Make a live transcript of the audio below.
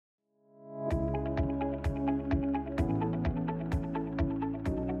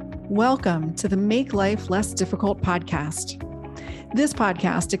Welcome to the Make Life Less Difficult podcast. This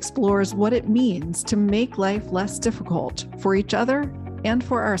podcast explores what it means to make life less difficult for each other and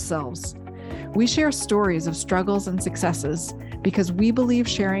for ourselves. We share stories of struggles and successes because we believe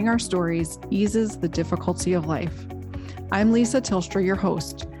sharing our stories eases the difficulty of life. I'm Lisa Tilstra, your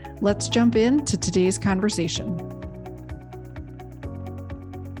host. Let's jump into today's conversation.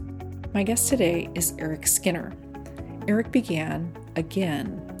 My guest today is Eric Skinner. Eric began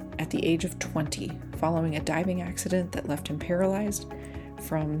again at the age of 20, following a diving accident that left him paralyzed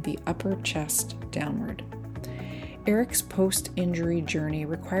from the upper chest downward. Eric's post-injury journey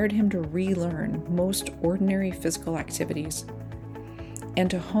required him to relearn most ordinary physical activities and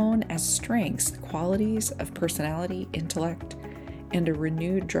to hone as strengths the qualities of personality, intellect, and a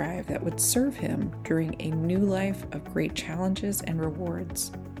renewed drive that would serve him during a new life of great challenges and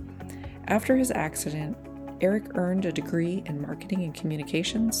rewards. After his accident, Eric earned a degree in marketing and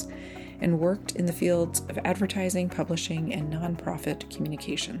communications and worked in the fields of advertising, publishing, and nonprofit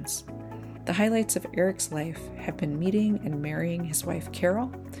communications. The highlights of Eric's life have been meeting and marrying his wife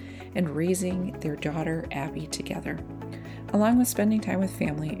Carol and raising their daughter Abby together. Along with spending time with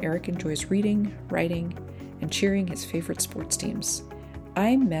family, Eric enjoys reading, writing, and cheering his favorite sports teams.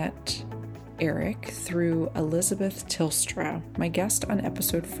 I met Eric through Elizabeth Tilstra, my guest on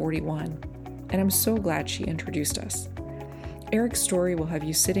episode 41. And I'm so glad she introduced us. Eric's story will have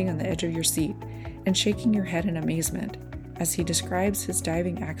you sitting on the edge of your seat and shaking your head in amazement as he describes his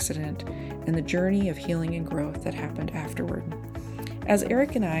diving accident and the journey of healing and growth that happened afterward. As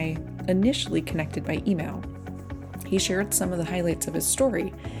Eric and I initially connected by email, he shared some of the highlights of his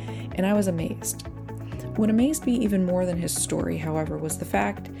story, and I was amazed. What amazed me even more than his story, however, was the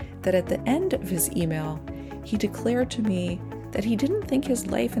fact that at the end of his email, he declared to me that he didn't think his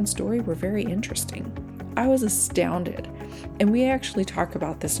life and story were very interesting. I was astounded. And we actually talk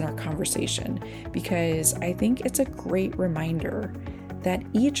about this in our conversation because I think it's a great reminder that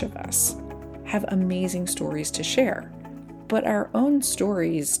each of us have amazing stories to share, but our own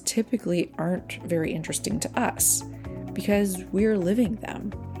stories typically aren't very interesting to us because we're living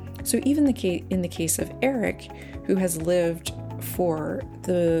them. So even in the case of Eric, who has lived for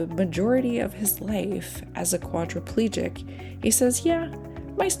the majority of his life as a quadriplegic, he says, yeah,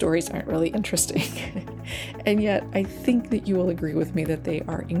 my stories aren't really interesting. And yet I think that you will agree with me that they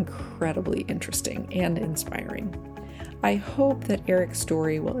are incredibly interesting and inspiring. I hope that Eric's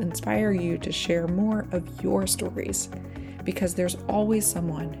story will inspire you to share more of your stories because there's always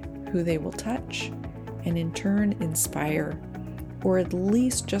someone who they will touch and in turn inspire, or at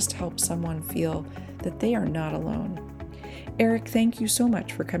least just help someone feel that they are not alone. Eric, thank you so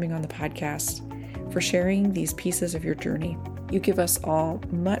much for coming on the podcast, for sharing these pieces of your journey. You give us all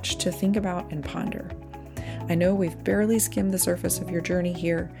much to think about and ponder. I know we've barely skimmed the surface of your journey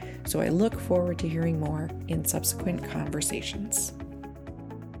here, so I look forward to hearing more in subsequent conversations.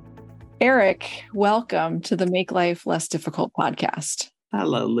 Eric, welcome to the Make Life Less Difficult podcast.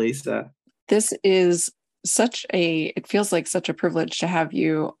 Hello, Lisa. This is it feels like such a privilege to have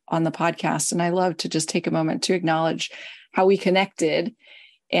you on the podcast. And I love to just take a moment to acknowledge how we connected.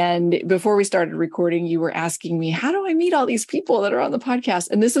 And before we started recording, you were asking me, how do I meet all these people that are on the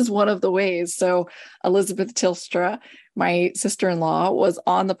podcast? And this is one of the ways. So Elizabeth Tilstra, my sister-in-law, was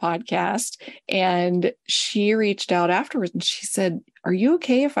on the podcast and she reached out afterwards and she said, are you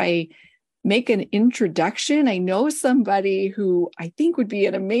okay if I make an introduction? I know somebody who I think would be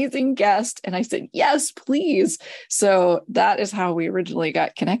an amazing guest. And I said, yes, please. So that is how we originally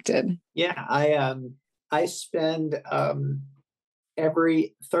got connected. Yeah, I spend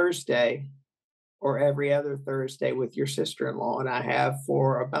every Thursday or every other Thursday with your sister-in-law, and I have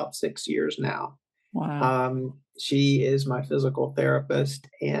for about 6 years now. Wow. She is my physical therapist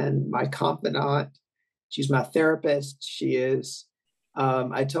and my confidant. She's my therapist. She is.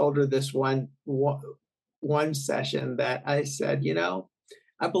 I told her this one session that I said,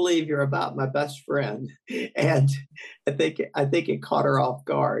 I believe you're about my best friend, and I think it caught her off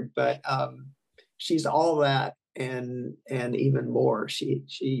guard. But she's all that and even more.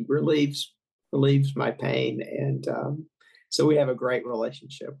 She relieves my pain, and so we have a great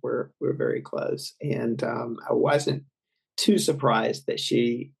relationship. We're very close, and I wasn't too surprised that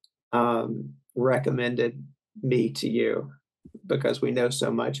she recommended me to you because we know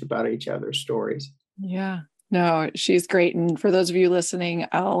so much about each other's stories. Yeah. No, she's great. And for those of you listening,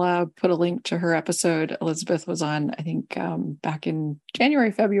 I'll put a link to her episode. Elizabeth was on, I think, back in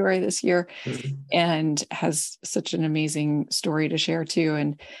January, February this year, and has such an amazing story to share too.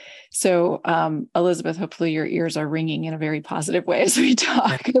 And so, Elizabeth, hopefully your ears are ringing in a very positive way as we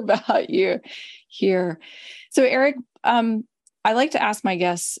talk about you here. So Eric, I like to ask my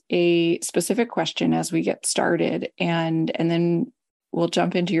guests a specific question as we get started, and then we'll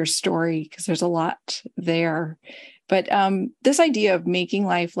jump into your story because there's a lot there. But this idea of making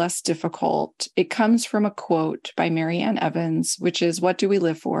life less difficult, it comes from a quote by Marianne Evans, which is, "What do we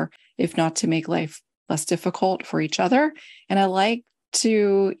live for if not to make life less difficult for each other?" And I like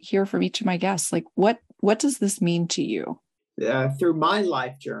to hear from each of my guests, like, what does this mean to you? Through my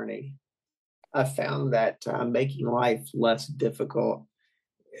life journey, I found that making life less difficult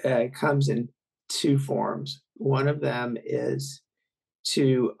comes in two forms. One of them is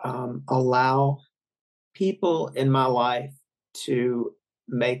to allow people in my life to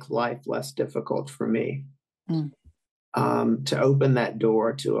make life less difficult for me, Mm. to open that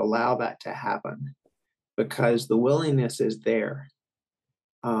door, to allow that to happen, because the willingness is there.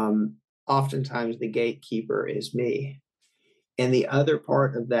 Oftentimes, the gatekeeper is me. And the other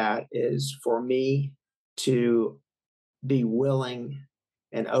part of that is for me to be willing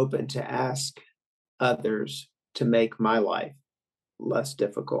and open to ask others to make my life less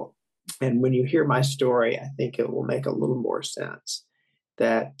difficult. And when you hear my story, I think it will make a little more sense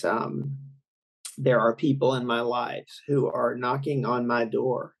that there are people in my life who are knocking on my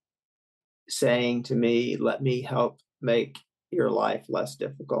door saying to me, let me help make your life less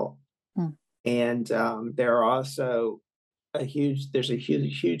difficult. Mm. And there are also there's a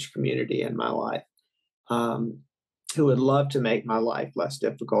huge community in my life who would love to make my life less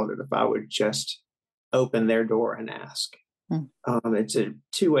difficult if I would just open their door and ask. Mm. It's a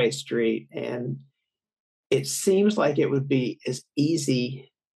two-way street, and it seems like it would be as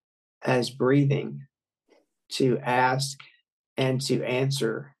easy as breathing to ask and to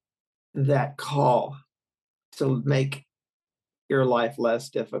answer that call to make your life less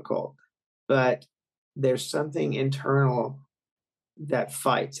difficult. But there's something internal that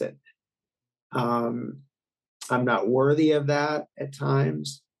fights it. I'm not worthy of that at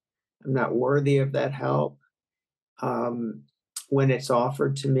times. I'm not worthy of that help when it's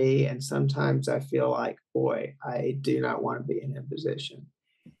offered to me. And sometimes I feel like, boy, I do not want to be in that position.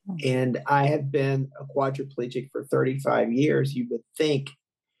 And I have been a quadriplegic for 35 years. You would think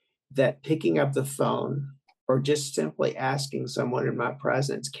that picking up the phone or just simply asking someone in my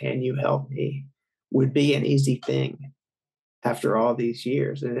presence, can you help me, would be an easy thing after all these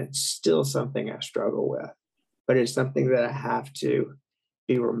years. And it's still something I struggle with, but it's something that I have to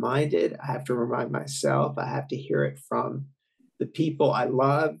be reminded. I have to remind myself. I have to hear it from the people I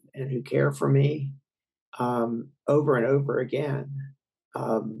love and who care for me over and over again.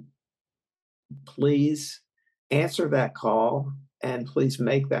 Please answer that call, and please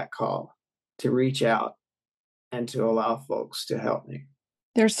make that call to reach out and to allow folks to help me.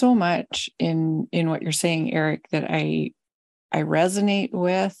 There's so much in what you're saying, Eric, that I resonate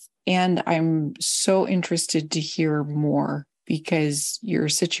with, and I'm so interested to hear more because your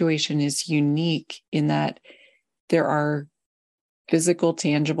situation is unique in that there are physical,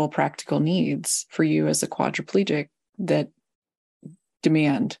 tangible, practical needs for you as a quadriplegic that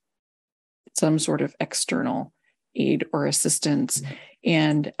demand some sort of external aid or assistance.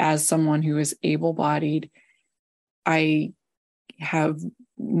 And as someone who is able-bodied, I have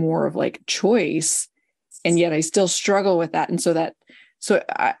more of like choice, and yet I still struggle with that. And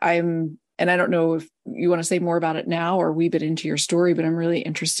I'm, and I don't know if you want to say more about it now or weave it into your story, but I'm really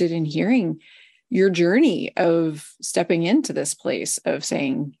interested in hearing your journey of stepping into this place of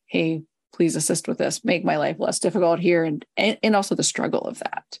saying, hey, please assist with this, make my life less difficult here. And also the struggle of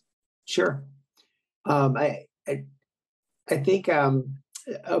that. Sure. I think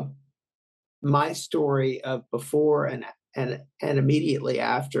my story of before and immediately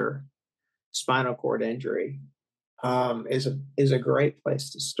after spinal cord injury is a great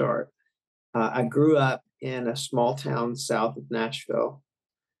place to start. I grew up in a small town south of Nashville.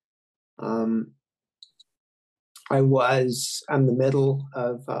 I'm the middle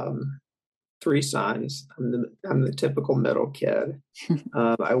of three sons. I'm the typical middle kid.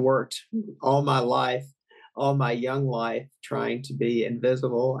 I worked all my young life, trying to be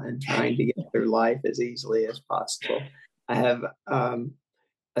invisible and trying to get through life as easily as possible. I have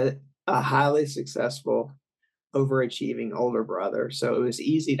a highly successful, overachieving older brother, so it was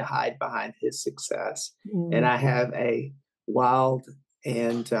easy to hide behind his success. And I have a wild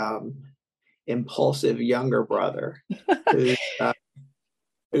and impulsive younger brother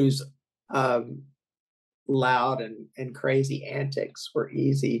whose loud and crazy antics were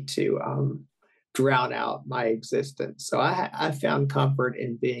easy to drown out my existence. So I found comfort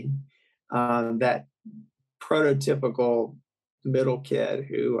in being that prototypical middle kid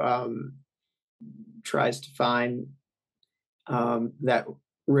who tries to find that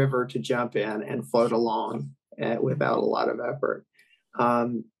river to jump in and float along. without a lot of effort.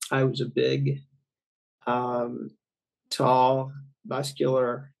 I was a big, tall,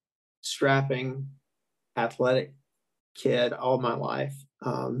 muscular, strapping, athletic kid all my life.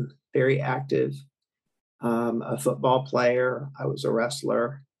 Very active, a football player. I was a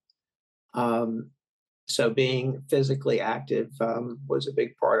wrestler. So being physically active was a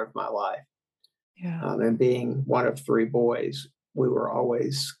big part of my life. Yeah. And being one of three boys, we were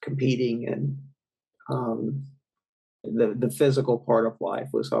always competing, and the physical part of life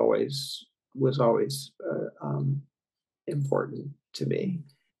was always important to me.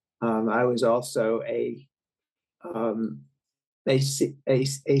 I was also um, a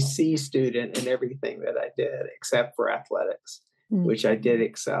C student in everything that I did except for athletics, Mm. which I did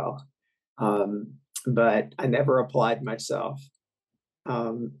excel. But I never applied myself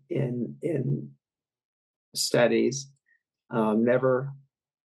in studies. Never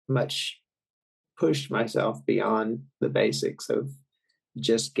much pushed myself beyond the basics of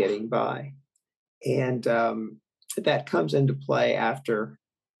just getting by, and that comes into play after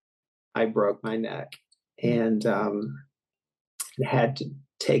I broke my neck and had to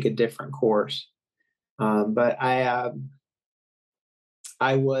take a different course. But I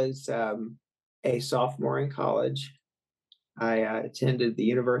was a sophomore in college. I attended the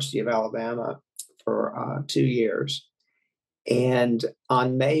University of Alabama for 2 years. And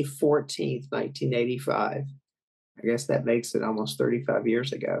on May 14th, 1985, I guess that makes it almost 35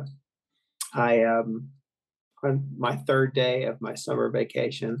 years ago, I, on my third day of my summer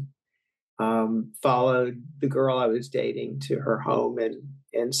vacation, followed the girl I was dating to her home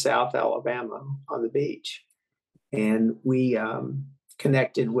in South Alabama on the beach. And we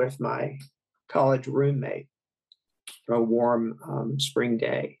connected with my college roommate for a warm spring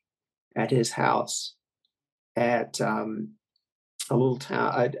day at his house at a little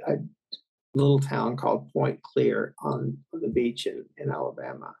town called Point Clear on the beach in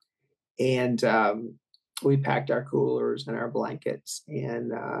Alabama. And we packed our coolers and our blankets,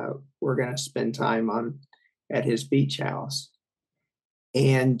 and we're going to spend time at his beach house.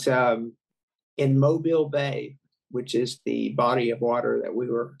 And in Mobile Bay, which is the body of water that we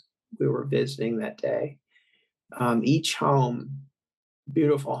were visiting that day, each home,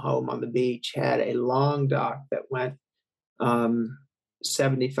 beautiful home on the beach, had a long dock that went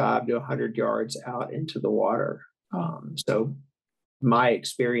 75 to 100 yards out into the water. So my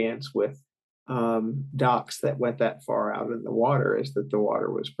experience with docks that went that far out in the water is that the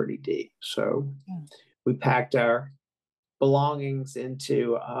water was pretty deep. So we packed our belongings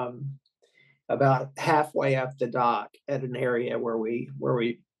into about halfway up the dock at an area where we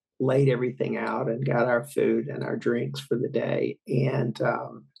laid everything out and got our food and our drinks for the day. And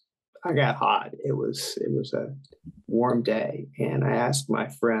I got hot. It was a warm day, and I asked my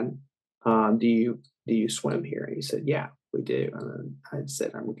friend, "Do you swim here?" And he said, "Yeah, we do." And I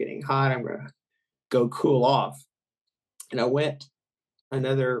said, "I'm getting hot. I'm going to go cool off." And I went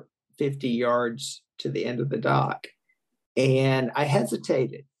another 50 yards to the end of the dock, and I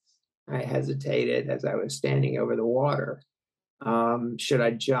hesitated. As I was standing over the water. Should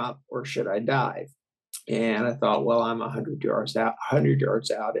I jump or should I dive? And I thought, well, I'm 100 yards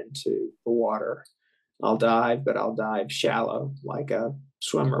out into the water. I'll dive, but I'll dive shallow, like a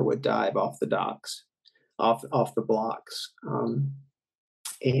swimmer would dive off the docks, off the blocks.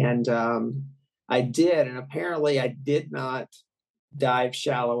 And I did, and apparently I did not dive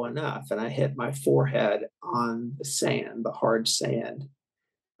shallow enough, and I hit my forehead on the sand, the hard sand.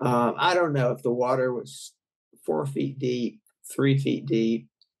 I don't know if the water was 4 feet deep, 3 feet deep.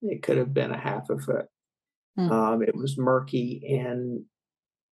 It could have been a half a foot. It was murky, and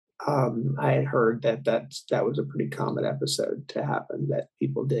I had heard that was a pretty common episode to happen, that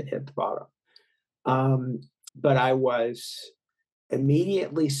people did hit the bottom. But I was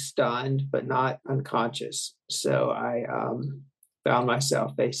immediately stunned, but not unconscious. So I found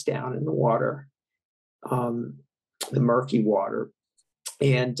myself face down in the water, the murky water,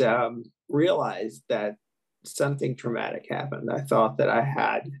 and realized that something traumatic happened. I thought that I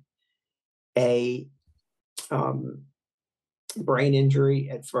had a brain injury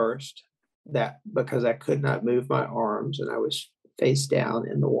at first, that because I could not move my arms and I was face down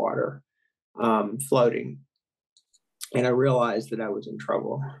in the water, floating. And I realized that I was in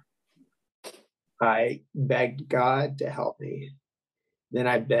trouble. I begged God to help me. Then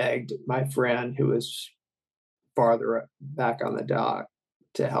I begged my friend, who was farther back on the dock,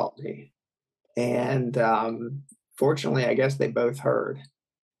 to help me. And fortunately, I guess they both heard,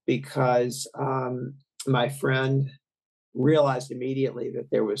 because my friend realized immediately that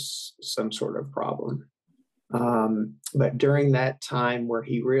there was some sort of problem. But during that time where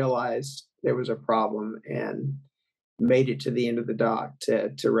he realized there was a problem and made it to the end of the dock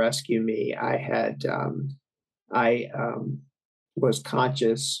to rescue me, I was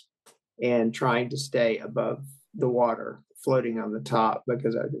conscious and trying to stay above the water, floating on the top,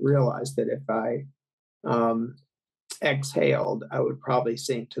 because I realized that if I exhaled, I would probably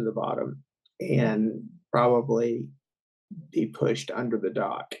sink to the bottom and probably be pushed under the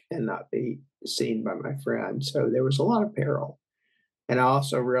dock and not be seen by my friend. So there was a lot of peril. And I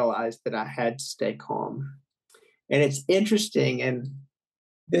also realized that I had to stay calm. And it's interesting, and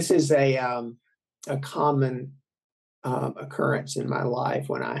this is a common occurrence in my life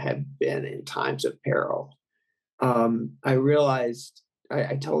when I have been in times of peril. I realized,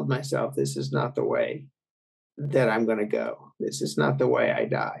 I told myself, this is not the way that I'm going to go. This is not the way I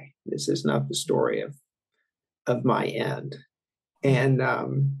die. This is not the story of my end. And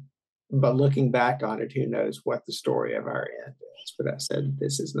but looking back on it, who knows what the story of our end is? But I said,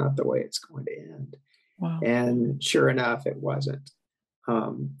 this is not the way it's going to end. Wow. And sure enough, it wasn't.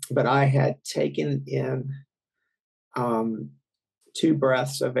 But I had taken in 2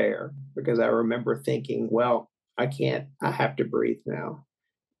 breaths of air because I remember thinking, well, I have to breathe now.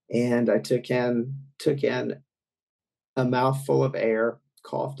 And I took in a mouthful of air,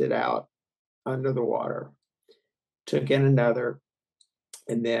 coughed it out under the water, took in another,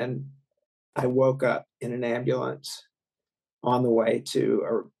 and then I woke up in an ambulance on the way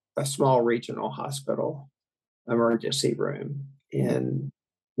to a small regional hospital emergency room in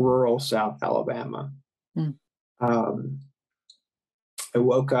rural South Alabama. Mm. I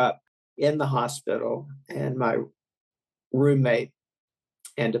woke up in the hospital, and my roommate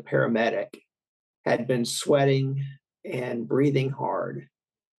and a paramedic had been sweating and breathing hard.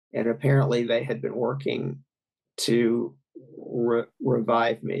 And apparently they had been working to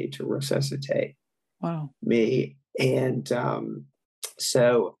revive me, to resuscitate me. And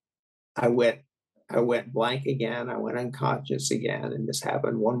so I went blank again. I went unconscious again. And this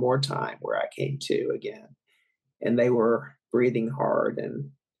happened one more time where I came to again. And they were breathing hard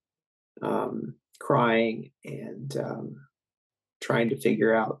and crying and trying to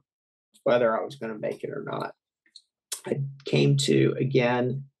figure out whether I was going to make it or not. I came to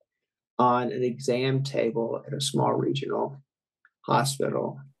again on an exam table at a small regional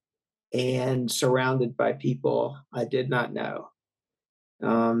hospital and surrounded by people I did not know.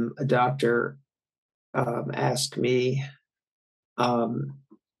 A doctor asked me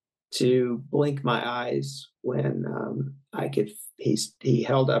to blink my eyes when I could. He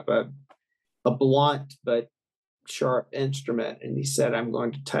held up a blunt but sharp instrument, and he said, "I'm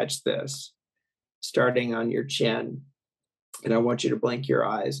going to touch this starting on your chin, and I want you to blink your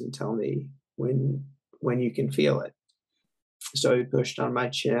eyes and tell me when you can feel it." So he pushed on my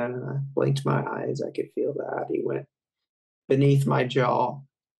chin, and I blinked my eyes. I could feel that. He went beneath my jaw.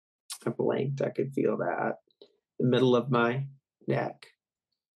 I blinked. I could feel that. The middle of my neck,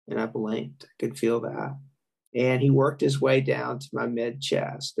 and I blinked. I could feel that. And he worked his way down to my mid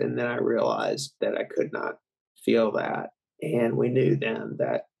chest, and then I realized that I could not feel that. And we knew then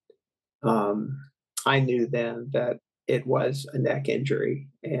that I knew then that it was a neck injury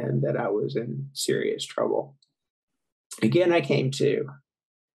and that I was in serious trouble. Again, I came to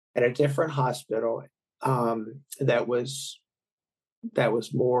at a different hospital that was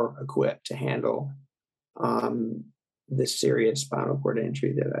more equipped to handle this serious spinal cord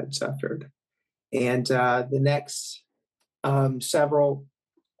injury that I'd suffered. And the next several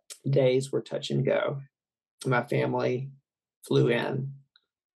days were touch and go. My family flew in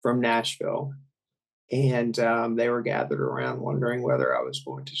from Nashville, and they were gathered around wondering whether I was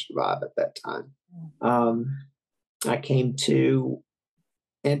going to survive at that time. I came to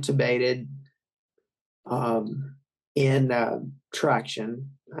intubated in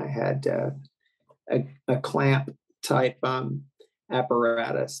traction. I had a clamp type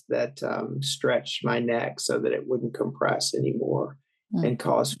apparatus that stretched my neck so that it wouldn't compress anymore and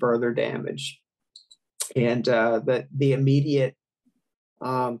cause further damage. And the immediate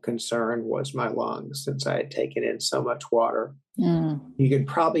concern was my lungs, since I had taken in so much water. You can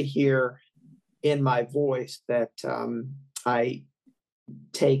probably hear in my voice that I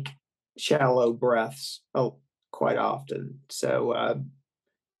take shallow breaths quite often. So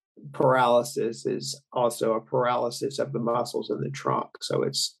paralysis is also a paralysis of the muscles in the trunk. So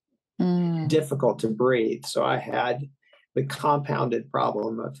it's difficult to breathe. So I had the compounded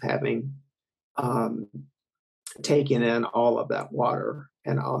problem of having taken in all of that water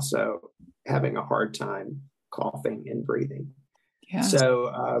and also having a hard time coughing and breathing. Yeah.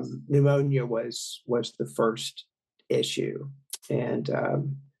 So pneumonia was the first issue, and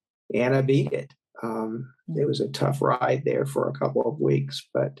I beat it. It was a tough ride there for a couple of weeks,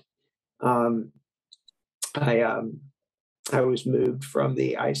 but um, I I was moved from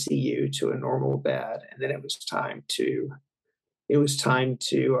the ICU to a normal bed, and then it was time to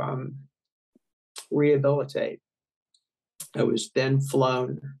rehabilitate. I was then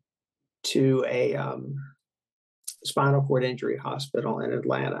flown to a spinal cord injury hospital in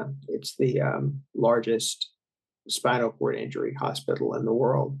Atlanta. It's the largest spinal cord injury hospital in the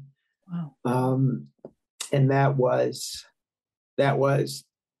world. Wow. And that was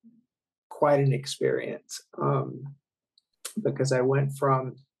quite an experience, because I went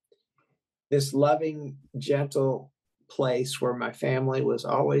from this loving, gentle place where my family was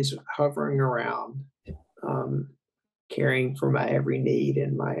always hovering around, um, caring for my every need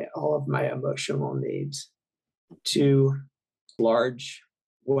and all of my emotional needs, to large,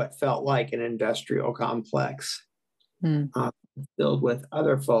 what felt like an industrial complex, Mm. filled with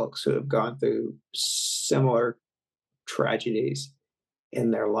other folks who have gone through similar tragedies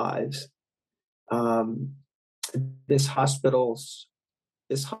in their lives. Um, this hospital's,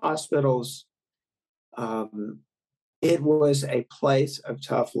 this hospital's, um, it was a place of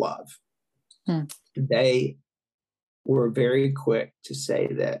tough love. Mm. They were very quick to say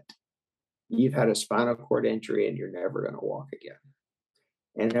that you've had a spinal cord injury and you're never going to walk again.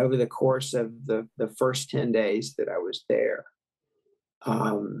 And over the course of the first 10 days that I was there,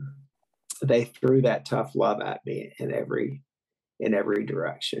 they threw that tough love at me in every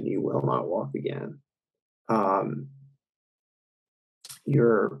direction. You will not walk again.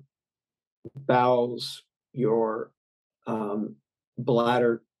 Your bowels, your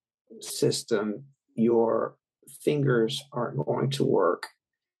bladder system, your fingers aren't going to work.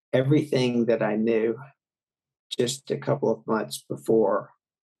 Everything that I knew just a couple of months before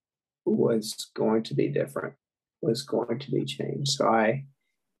was going to be different, was going to be changed. So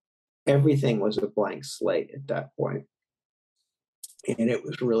everything was a blank slate at that point, and it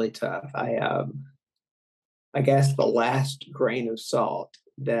was really tough. I guess the last grain of salt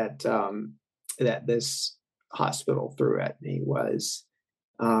that this hospital threw at me was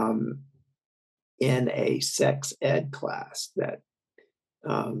in a sex ed class that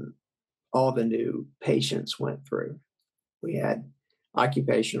all the new patients went through. We had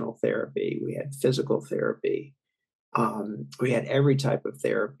occupational therapy, we had physical therapy, we had every type of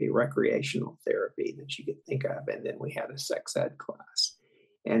therapy, recreational therapy that you could think of, and then we had a sex ed class.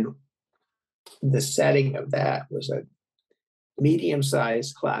 And the setting of that was a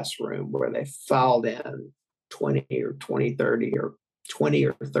medium-sized classroom where they filed in 20 or 20, 30 or 20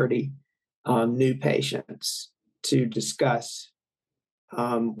 or 30 new patients to discuss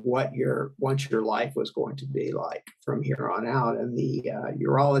what once your life was going to be like from here on out. And the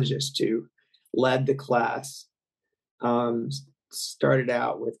urologist who led the class started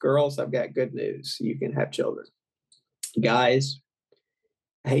out with, girls, I've got good news. You can have children. Guys,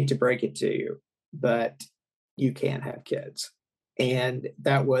 I hate to break it to you, but you can't have kids. And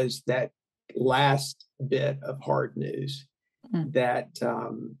that was that last bit of hard news that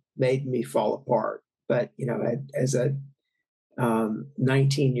made me fall apart. But, as a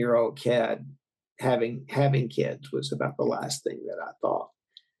 19-year-old kid, having kids was about the last thing that I thought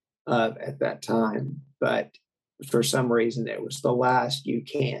of at that time. But for some reason, it was the last "you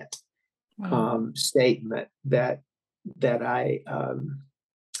can't" statement that I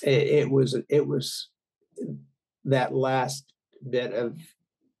it was that last bit of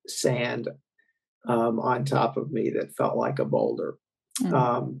sand on top of me that felt like a boulder.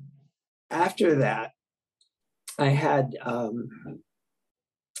 After that, I had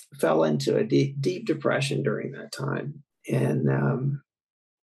fell into a deep depression during that time, and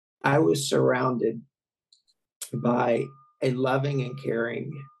I was surrounded by a loving and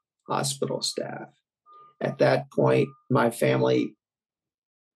caring hospital staff. At that point, my family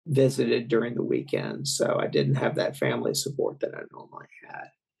visited during the weekend, so I didn't have that family support that I normally had.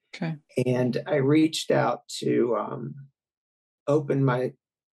 Okay. And I reached out to open my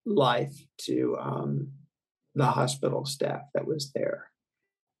life to the hospital staff that was there.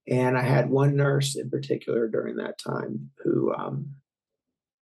 And I had one nurse in particular during that time who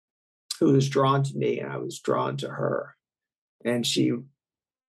was drawn to me, and I was drawn to her. And she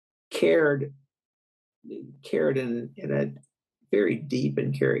cared in a very deep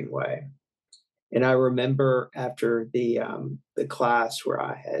and caring way. And I remember after the class where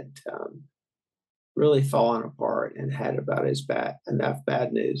I had really fallen apart and had about enough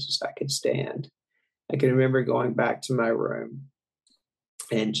bad news as I could stand, I can remember going back to my room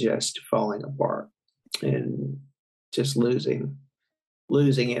and just falling apart and just losing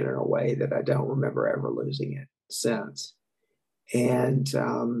it in a way that I don't remember ever losing it since. And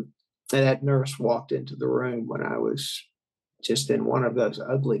And that nurse walked into the room when I was just in one of those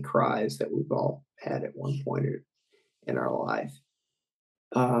ugly cries that we've all had at one point in our life.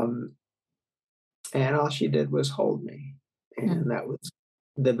 Um, and all she did was hold me. Mm. And that was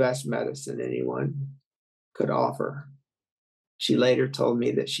the best medicine anyone could offer. She later told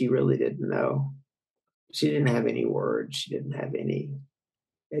me that she really didn't know. She didn't have any words. She didn't have any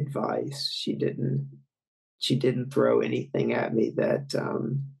advice. She didn't throw anything at me that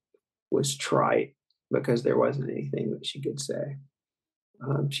was trite, because there wasn't anything that she could say.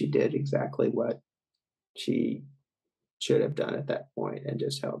 She did exactly what she should have done at that point and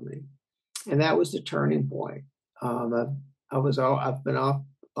just held me. And that was the turning point. I've been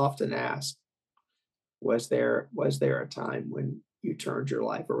often asked, was there a time when you turned your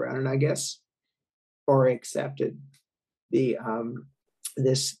life around? And I guess, or accepted the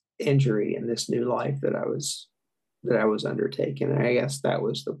this injury and this new life that I was undertaking. And I guess that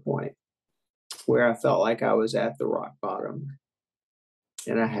was the point where I felt like I was at the rock bottom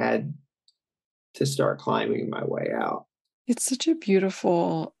and I had to start climbing my way out. It's such a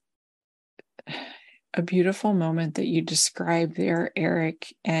beautiful moment that you describe there,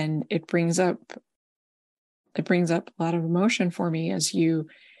 Eric, and it brings up a lot of emotion for me as you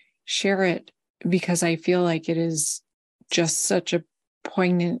share it, because I feel like it is just such a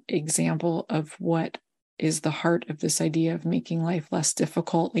poignant example of what is the heart of this idea of making life less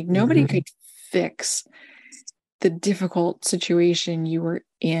difficult. Like, nobody could fix the difficult situation you were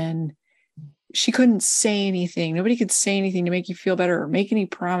in. She couldn't say anything. Nobody could say anything to make you feel better or make any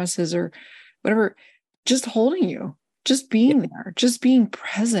promises or whatever. Just holding you, just being there, just being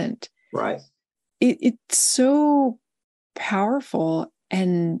present. Right. It's so powerful,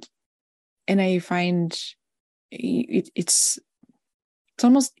 and I find it's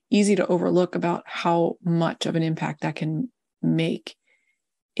almost easy to overlook about how much of an impact that can make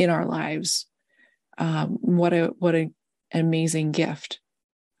in our lives. What an amazing gift,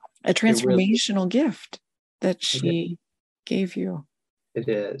 a transformational gift that she gave you. It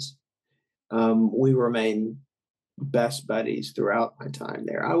is. We remain best buddies throughout my time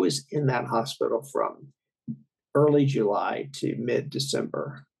there. I was in that hospital from early July to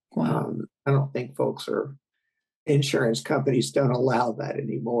mid-December. Wow. I don't think insurance companies don't allow that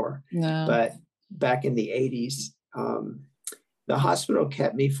anymore. No. But back in the 80s, the hospital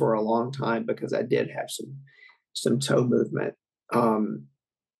kept me for a long time because I did have some toe movement. And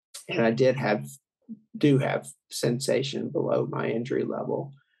I do have sensation below my injury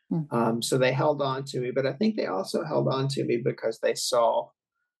level. So they held on to me, but I think they also held on to me because they saw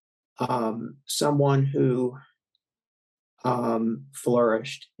someone who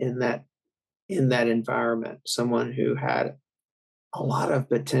flourished in that environment, someone who had a lot of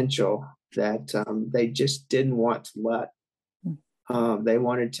potential that they just didn't want to let. They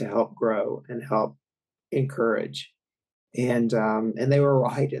wanted to help grow and help encourage, and they were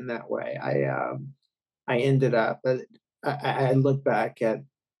right in that way. I ended up. I look back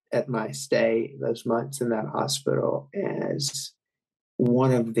at my stay, those months in that hospital, as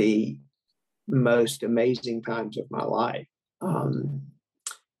one of the most amazing times of my life.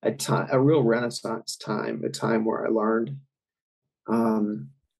 A real renaissance time, a time where I learned, and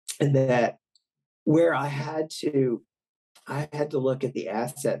that where I had to look at the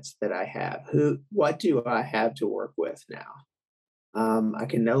assets that I have. What do I have to work with now? I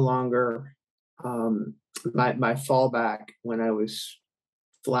can no longer, my fallback when I was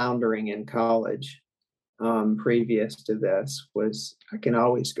floundering in college, previous to this, was I can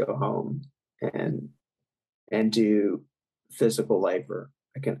always go home and do physical labor.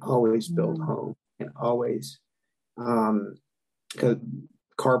 I can always build home, and always, because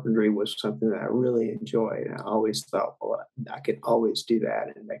carpentry was something that I really enjoyed. And I always thought, well, I could always do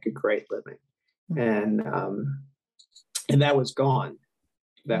that and make a great living. And that was gone.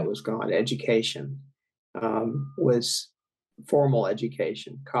 That was gone. Education was formal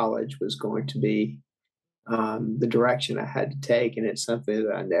education. College was going to be the direction I had to take, and it's something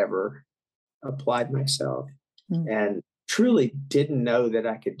that I never applied myself and truly didn't know that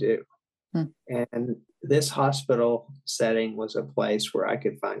I could do. And this hospital setting was a place where I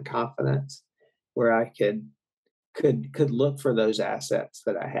could find confidence, where I could look for those assets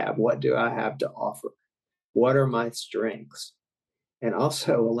that I have. What do I have to offer? What are my strengths? And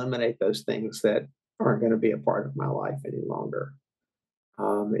also eliminate those things that aren't going to be a part of my life any longer.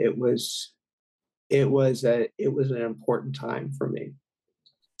 It was an important time for me,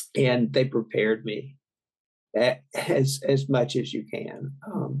 and they prepared me as much as you can,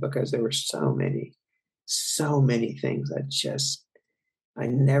 because there were so many things I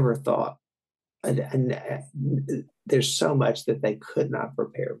never thought. There's so much that they could not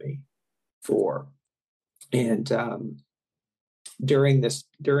prepare me for. And during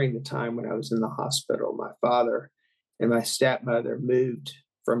the time when I was in the hospital, my father and my stepmother moved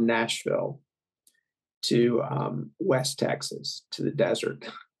from Nashville to West Texas, to the desert.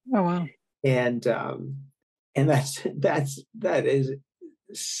 Oh, wow. And that is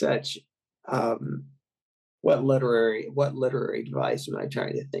such what literary device am I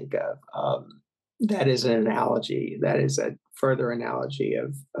trying to think of? That is an analogy. That is a further analogy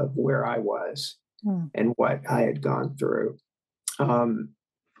of where I was and what I had gone through. I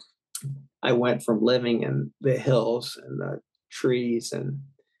went from living in the hills and the trees and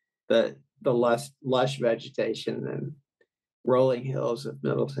the lush vegetation and rolling hills of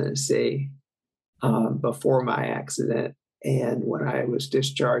Middle Tennessee before my accident. And when I was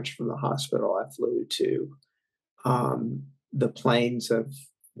discharged from the hospital, I flew to the plains of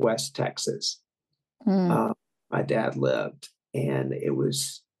West Texas. My dad lived, and it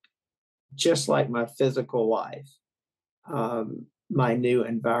was just like my physical life. My new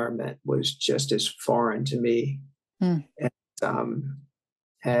environment was just as foreign to me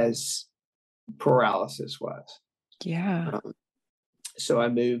as paralysis was. Yeah. So I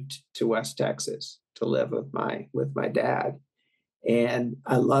moved to West Texas to live with my dad, and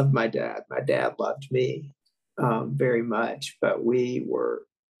I loved my dad. My dad loved me very much, but we were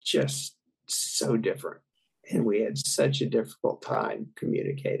just so different, and we had such a difficult time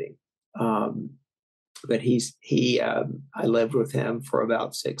communicating. But I lived with him for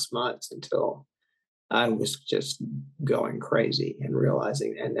about 6 months until I was just going crazy and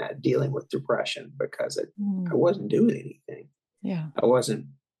realizing and dealing with depression because I wasn't doing anything. Yeah. I wasn't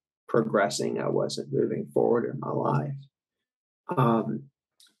progressing. I wasn't moving forward in my life.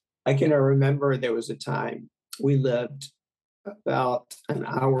 I can remember there was a time we lived about an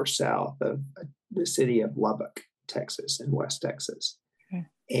hour south of the city of Lubbock, Texas, in West Texas. Okay.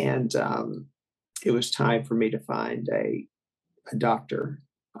 And it was time for me to find a doctor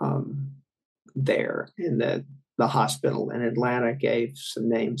there. And the hospital in Atlanta gave some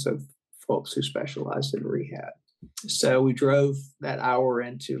names of folks who specialized in rehab. So we drove that hour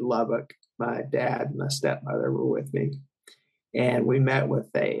into Lubbock. My dad and my stepmother were with me. And we met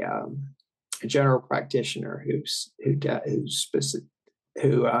with a general practitioner who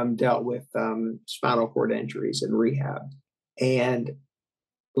dealt with spinal cord injuries and rehab. And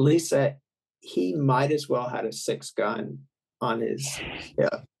Lisa, he might as well had a 6-gun on his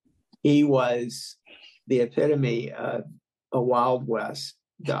hip. He was the epitome of a Wild West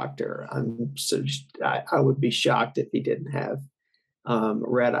doctor. I would be shocked if he didn't have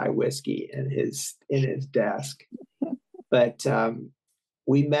red eye whiskey in his desk. But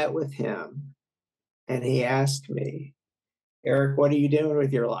we met with him, and he asked me, "Eric, what are you doing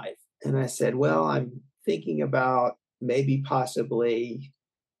with your life?" And I said, "Well, I'm thinking about maybe, possibly,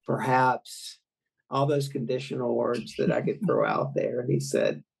 perhaps," all those conditional words that I could throw out there. And he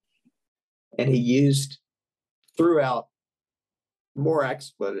said, and he threw out more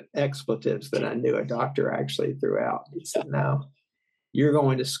expletives than I knew a doctor actually threw out. He said, "No, you're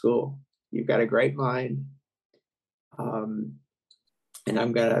going to school. You've got a great mind. And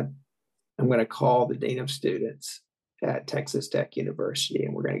I'm gonna call the dean of students at Texas Tech University,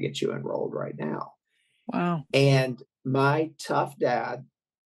 and we're going to get you enrolled right now." Wow. And my tough dad,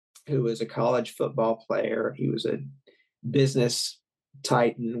 who was a college football player, he was a business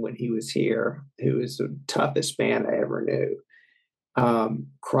titan when he was here, who was the toughest man I ever knew,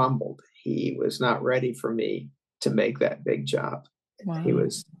 crumbled. He was not ready for me to make that big jump. Wow. He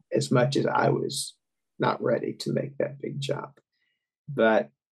was, as much as I was not ready to make that big jump.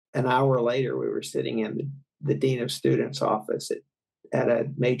 But an hour later, we were sitting in the dean of students' office at a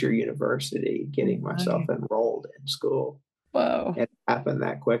major university, getting myself enrolled in school. Whoa. It happened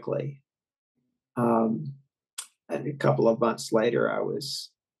that quickly. And a couple of months later,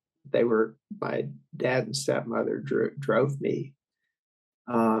 my dad and stepmother drove me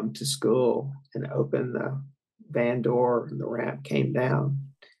to school and opened the van door, and the ramp came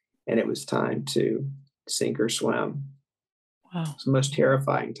down, and it was time to sink or swim. Wow. It's the most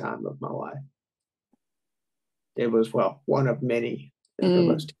terrifying time of my life. It was, well, one of many of the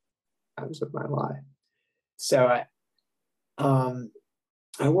most times of my life. So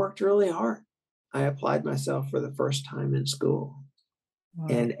I worked really hard. I applied myself for the first time in school. Wow.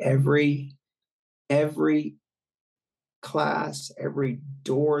 And every class, every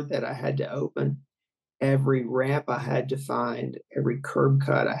door that I had to open, every ramp I had to find, every curb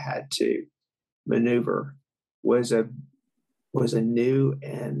cut I had to maneuver was a new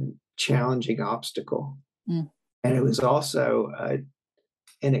and challenging obstacle. And it was also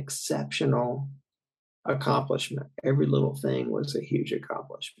an exceptional accomplishment. Every little thing was a huge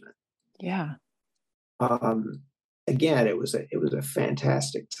accomplishment. Yeah. Again, it was a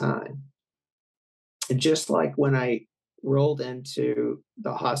fantastic time. And just like when I rolled into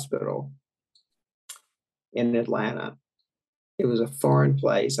the hospital in Atlanta, it was a foreign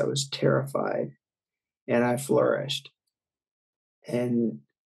place. I was terrified, and I flourished. And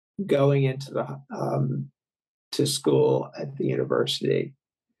going into the to school at the university,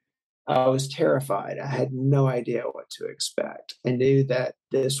 I was terrified. I had no idea what to expect. I knew that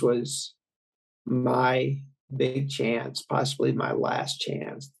this was my big chance, possibly my last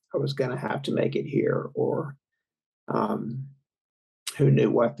chance. I was going to have to make it here, or um, who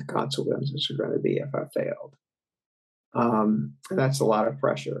knew what the consequences were going to be if I failed. And that's a lot of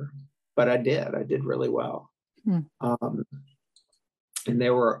pressure, but I did. I did really well. Hmm. And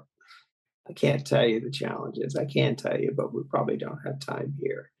there were, I can't tell you the challenges. I can tell you, but we probably don't have time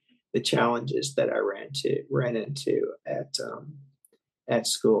here. The challenges that I ran into at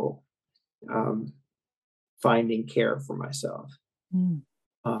school, finding care for myself, Hmm.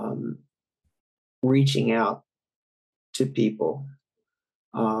 Reaching out to people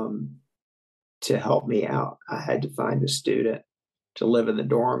to help me out. I had to find a student to live in the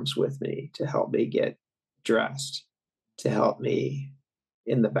dorms with me, to help me get dressed, to help me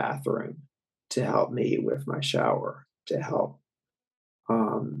in the bathroom, to help me with my shower, to help.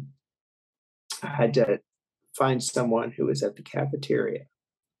 I had to find someone who was at the cafeteria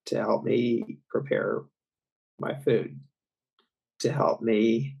to help me prepare my food, to help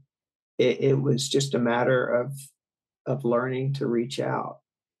me. It was just a matter of learning to reach out,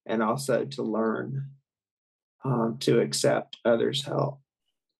 and also to learn to accept others' help.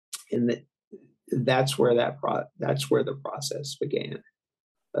 And that's where that's where the process began,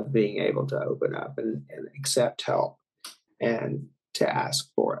 of being able to open up and accept help and to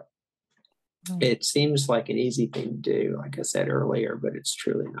ask for it. It seems like an easy thing to do, like I said earlier, but it's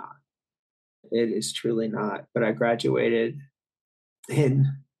truly not. It is truly not. But I graduated in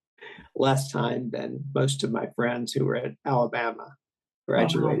less time than most of my friends who were at Alabama Wow.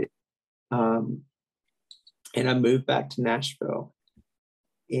 graduated. And I moved back to Nashville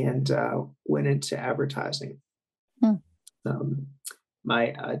and went into advertising. Hmm.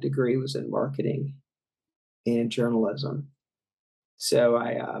 My degree was in marketing and journalism. So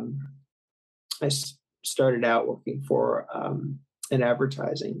I started out working for an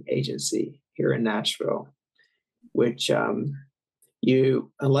advertising agency here in Nashville, which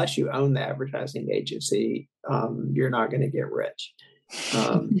unless you own the advertising agency, you're not going to get rich.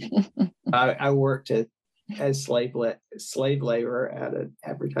 I worked as slave labor at an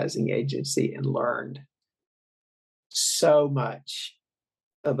advertising agency and learned so much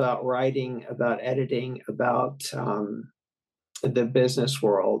about writing, about editing, about the business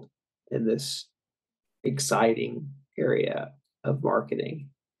world in this exciting area of marketing.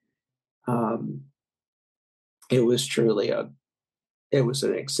 It was truly it was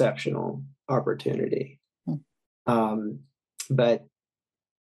an exceptional opportunity. But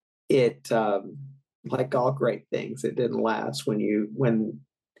it, like all great things, it didn't last. When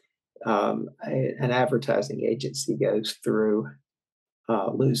an advertising agency goes through,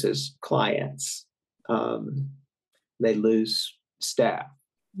 loses clients, they lose staff.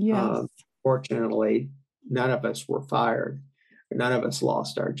 Yes. Fortunately, none of us were fired. None of us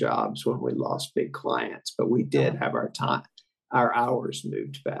lost our jobs when we lost big clients, but we did have our hours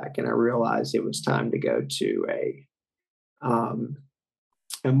moved back. And I realized it was time to go to a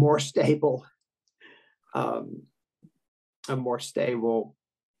more stable,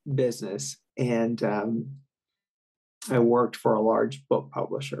 business. And I worked for a large book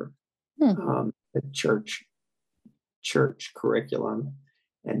publisher, a church curriculum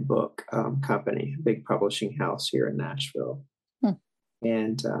and book company, a big publishing house here in Nashville,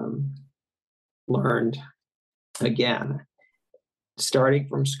 and learned again, starting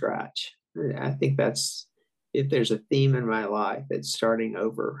from scratch. I think that's, if there's a theme in my life, it's starting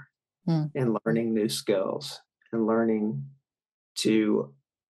over and learning new skills and learning to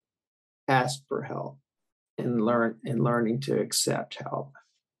ask for help and learning to accept help.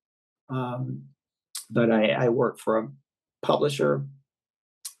 But I worked for a publisher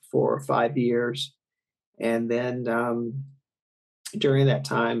for 5 years, and then during that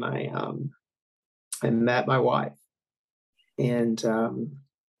time, I met my wife, and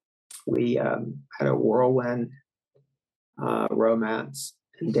we had a whirlwind romance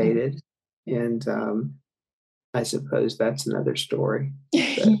and dated, and I suppose that's another story.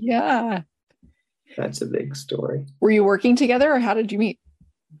 Yeah. That's a big story. Were you working together, or how did you meet?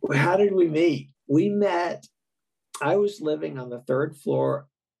 How did we meet? We met, I was living on the third floor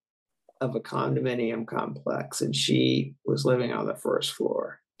of a condominium complex, and she was living on the first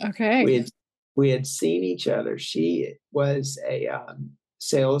floor. Okay. We had seen each other. She was a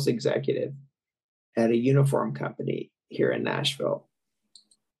sales executive at a uniform company here in Nashville,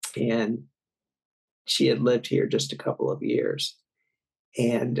 and she had lived here just a couple of years.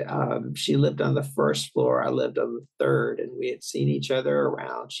 And she lived on the first floor. I lived on the third, and we had seen each other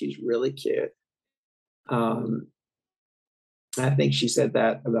around. She's really cute. Um, I think she said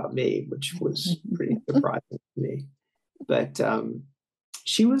that about me, which was pretty surprising to me. But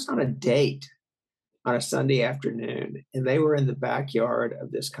she was on a date on a Sunday afternoon, and they were in the backyard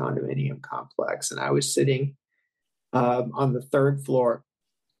of this condominium complex. And I was sitting on the third floor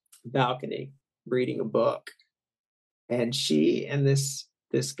balcony reading a book. And she and this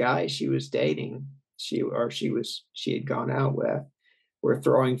guy she was dating, she had gone out with, were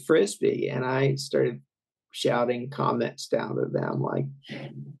throwing frisbee, and I started shouting comments down to them like,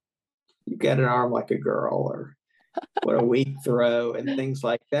 "You got an arm like a girl," or "What a weak throw," and things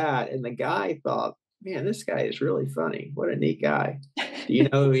like that. And the guy thought, "Man, this guy is really funny. What a neat guy. Do you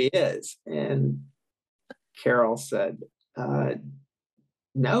know who he is?" And Carol said,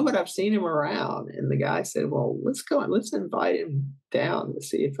 "No, but I've seen him around." And the guy said, "Well, let's go and let's invite him down to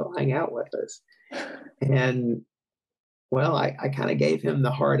see if he'll hang out with us." And well, I kind of gave him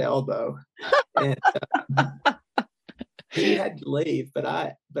the hard elbow, and he had to leave, but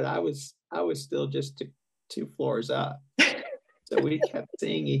I was still just two floors up. So we kept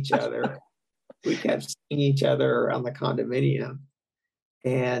seeing each other. We kept seeing each other around the condominium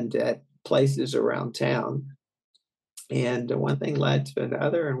and at places around town. And one thing led to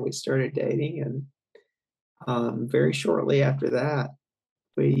another, and we started dating. And very shortly after that,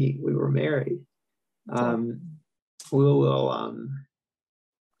 we were married. We will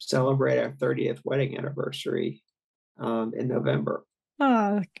celebrate our 30th wedding anniversary in November.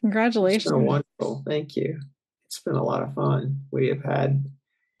 Ah, It's congratulations. been wonderful. Thank you. It's been a lot of fun. We have had,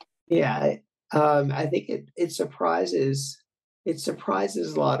 yeah. I think it surprises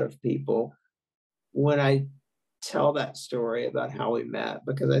a lot of people when I tell that story about how we met,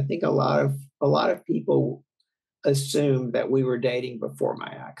 because I think a lot of people assumed that we were dating before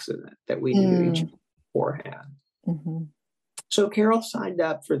my accident, that we knew each other beforehand. Mm-hmm. So Carol signed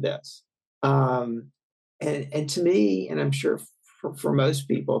up for this, and to me, and I'm sure for most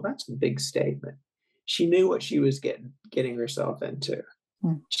people, that's a big statement. She knew what she was getting herself into.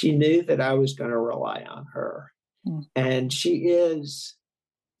 Mm. She knew that I was going to rely on her, and she is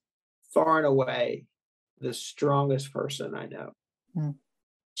far and away the strongest person I know. Mm.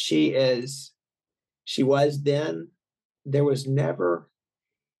 She was then. There was never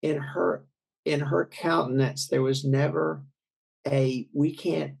in her countenance, there was never a "we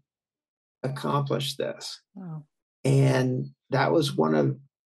can't accomplish this." Wow. And that was one of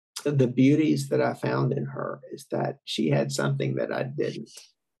the beauties that I found in her, is that she had something that I didn't.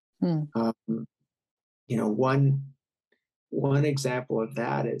 One example of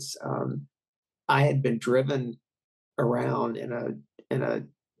that is I had been driven around in a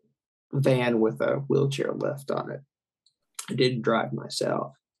van with a wheelchair lift on it. I didn't drive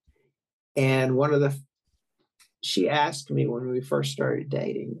myself. And she asked me when we first started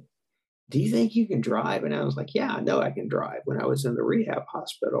dating, "Do you think you can drive?" And I was like, "Yeah, I know I can drive." When I was in the rehab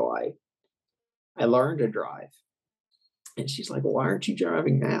hospital, I learned to drive. And she's like, "Well, why aren't you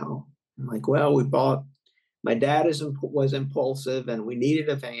driving now?" I'm like, "Well, my dad was impulsive, and we needed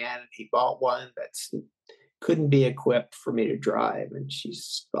a van, and he bought one that's couldn't be equipped for me to drive." And she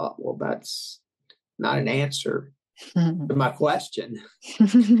thought, "Well, that's not an answer to my question.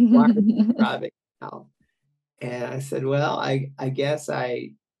 Why are you driving now?" And I said, "Well, I guess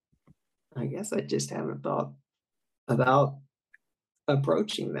I just haven't thought about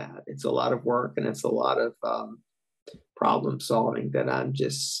approaching that. It's a lot of work, and it's a lot of problem solving that I'm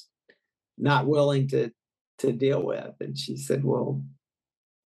just not willing to deal with." And she said, "Well,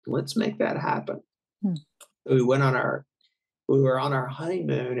 let's make that happen." We were on our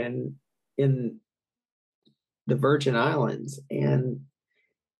honeymoon and in the Virgin Islands, and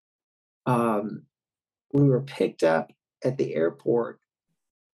we were picked up at the airport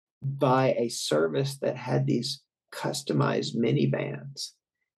by a service that had these customized minivans,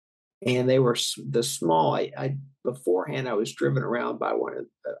 and they were the small. Beforehand, I was driven around by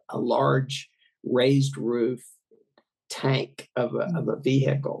a large raised roof tank of a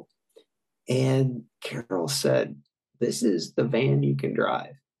vehicle, and Carol said, "This is the van you can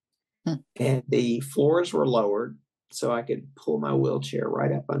drive." And the floors were lowered so I could pull my wheelchair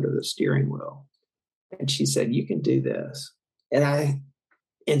right up under the steering wheel. And she said, "You can do this." And I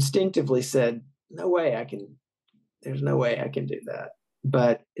instinctively said, "No way there's no way I can do that."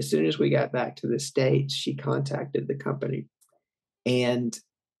 But as soon as we got back to the States, she contacted the company, and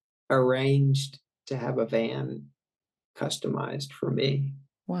arranged to have a van customized for me.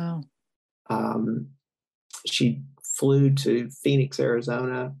 Wow. She flew to Phoenix,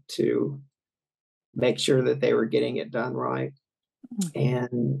 Arizona to make sure that they were getting it done right.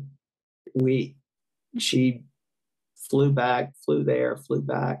 And she flew back, flew there, flew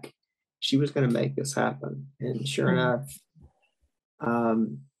back. She was going to make this happen. And sure enough,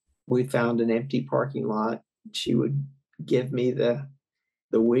 we found an empty parking lot. She would give me the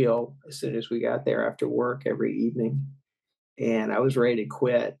wheel as soon as we got there after work every evening. And I was ready to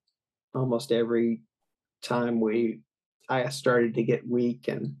quit almost every time I started to get weak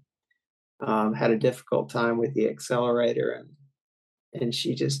and had a difficult time with the accelerator, and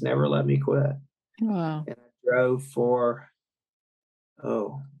she just never let me quit. Wow. And I drove for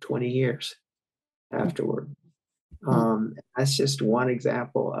 20 years afterward. That's just one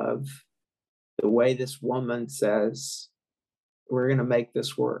example of the way this woman says, we're going to make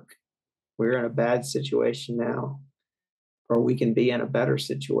this work. We're in a bad situation now, or we can be in a better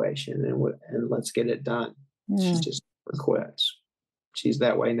situation, and let's get it done. She just never quits. She's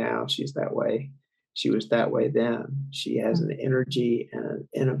that way now. She's that way. She was that way then. She has an energy and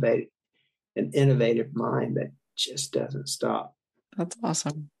an innovative mind that just doesn't stop. That's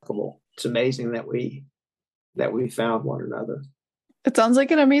awesome. It's amazing that we found one another. It sounds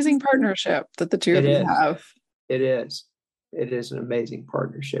like an amazing partnership that the two of you have. It is. It is an amazing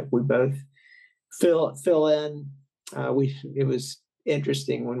partnership. We both fill in. It was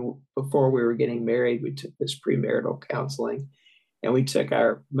interesting before we were getting married, we took this premarital counseling, and we took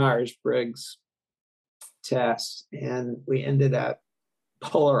our Myers-Briggs test, and we ended up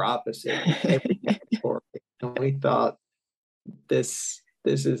polar opposite every category. And we thought,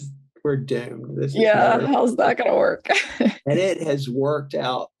 we're doomed. How's that going to work? And it has worked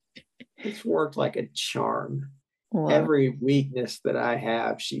out. It's worked like a charm. Wow. Every weakness that I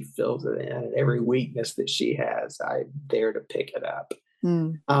have, she fills it in. And every weakness that she has, I dare to pick it up.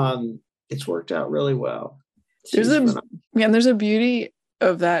 It's worked out really well. There's a beauty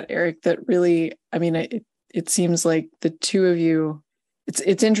of that, Eric, that really, I mean, it seems like the two of you,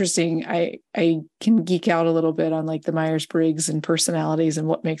 it's interesting. I can geek out a little bit on like the Myers-Briggs and personalities and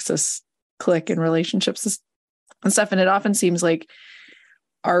what makes us click in relationships and stuff. And it often seems like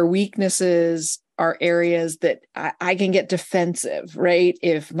our weaknesses are areas that I can get defensive, right?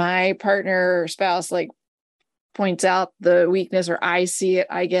 If my partner or spouse like points out the weakness or I see it,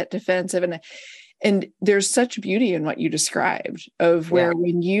 I get defensive. And there's such beauty in what you described of where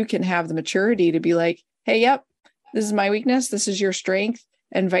when you can have the maturity to be like, hey, yep, this is my weakness, this is your strength,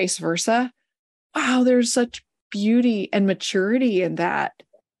 and vice versa. Wow, there's such beauty and maturity in that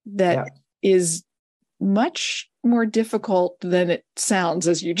is much more difficult than it sounds,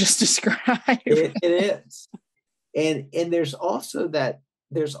 as you just described. It is. And there's also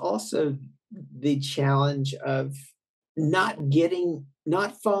the challenge of not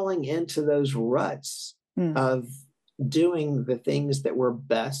falling into those ruts of doing the things that we're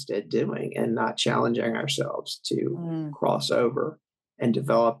best at doing and not challenging ourselves to cross over and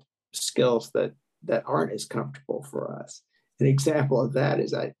develop skills that aren't as comfortable for us. An example of that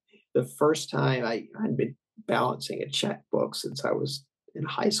is the first time I'd been balancing a checkbook since I was in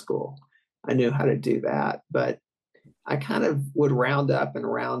high school. I knew how to do that, but I kind of would round up and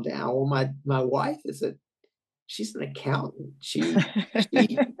round down. Well, my wife she's an accountant. She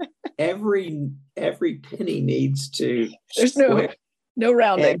every penny needs to. There's no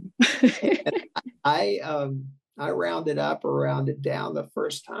rounding. And I rounded up or rounded down the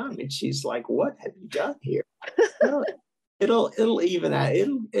first time, and she's like, "What have you done here?" It'll even out.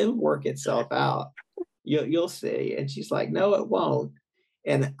 It'll work itself out. You'll see. And she's like, "No, it won't."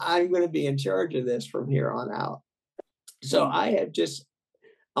 And I'm going to be in charge of this from here on out. So I have just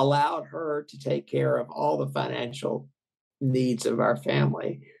allowed her to take care of all the financial needs of our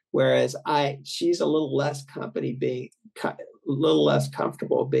family, whereas she's a little less comfortable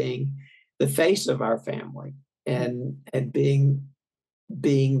being the face of our family and being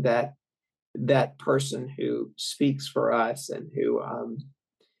that person who speaks for us and who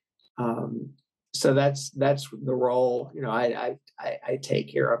so that's the role. I take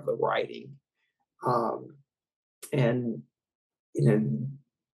care of the writing, and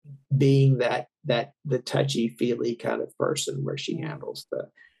being that the touchy-feely kind of person where she handles the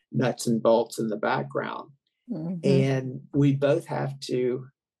nuts and bolts in the background. And we both have to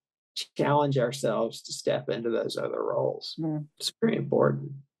challenge ourselves to step into those other roles. It's very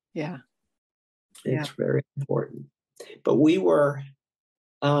important. Yeah. It's very important. But we were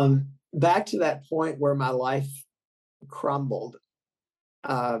back to that point where my life crumbled.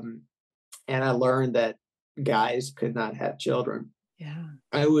 And I learned that guys could not have children. Yeah.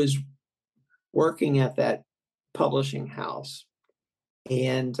 I was working at that publishing house,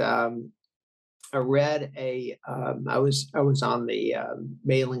 and I read I was on the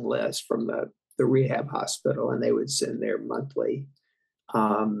mailing list from the rehab hospital, and they would send their monthly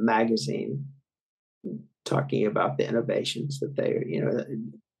magazine talking about the innovations that they,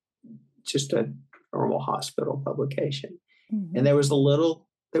 just a normal hospital publication. And Mhm. there was a little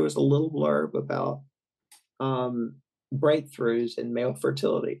blurb about um, breakthroughs in male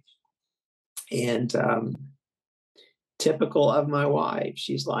fertility. And typical of my wife,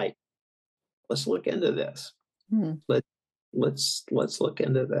 she's like, let's look into this. Mm. Let let's look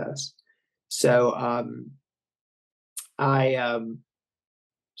into this. So I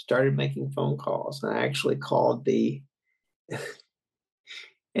started making phone calls, and I actually called the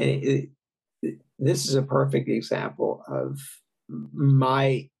and this is a perfect example of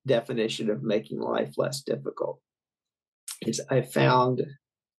my definition of making life less difficult. Is I found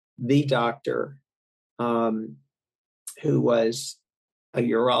the doctor um, who was a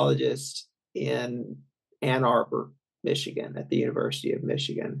urologist in Ann Arbor, Michigan, at the University of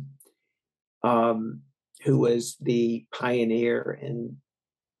Michigan, um, who was the pioneer in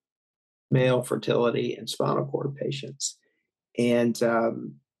male fertility and spinal cord patients. And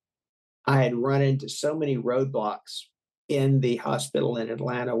I had run into so many roadblocks in the hospital in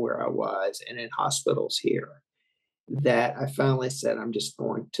Atlanta where I was and in hospitals here that I finally said, I'm just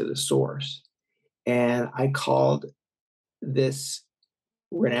going to the source. And I called this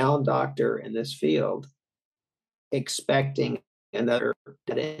renowned doctor in this field, expecting another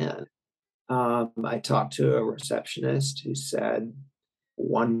dead end. I talked to a receptionist who said,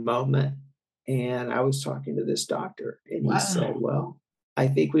 one moment. And I was talking to this doctor, and he said, Wow. well, I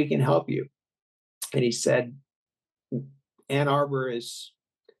think we can help you. And he said, Ann Arbor is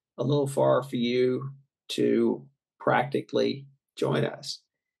a little far for you to practically join us.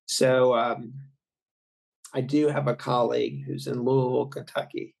 So I do have a colleague who's in Louisville,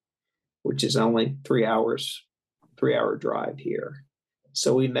 Kentucky, which is only 3 hour drive here.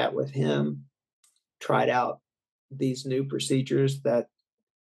 So we met with him, tried out these new procedures that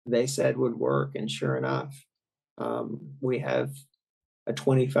they said would work. And sure enough, we have a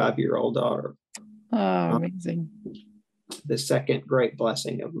 25-year-old daughter, Oh, uh, amazing. the second great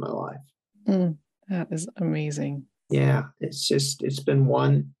blessing of my life. Mm, that is amazing. Yeah, it's been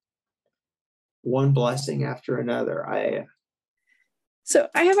one blessing after another. So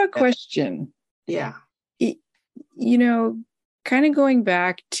I have a question. Yeah. Y- You know, kind of going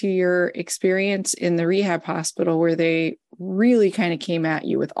back to your experience in the rehab hospital where they really kind of came at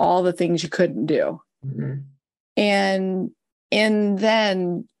you with all the things you couldn't do. Mhm. And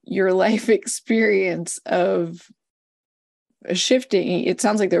then your life experience of shifting, it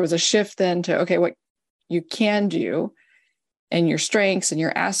sounds like there was a shift then to, okay, what you can do and your strengths and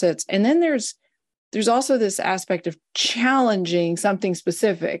your assets. And then there's also this aspect of challenging something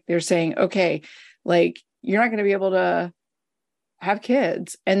specific. They're saying, okay, like you're not going to be able to have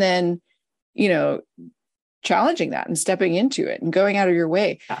kids. And then, you know, challenging that and stepping into it and going out of your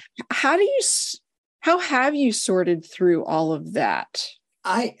way. How do you, how have you sorted through all of that?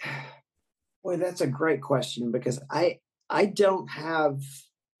 I Boy, that's a great question because I don't have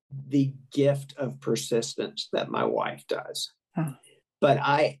the gift of persistence that my wife does. Huh. But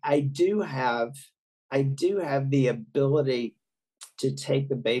I do have the ability to take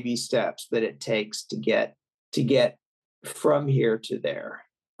the baby steps that it takes to get from here to there.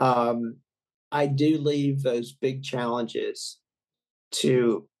 Um, I do leave those big challenges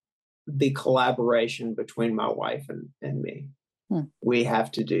to the collaboration between my wife and me. Hmm. We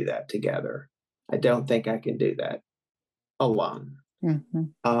have to do that together. I don't think I can do that alone.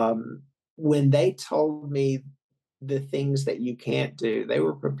 Mm-hmm. When they told me the things that you can't do, they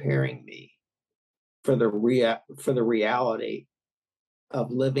were preparing me for for the reality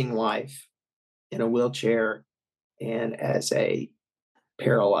of living life in a wheelchair and as a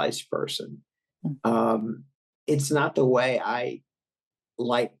paralyzed person. Hmm. It's not the way I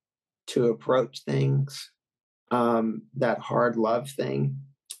like to approach things. That hard love thing,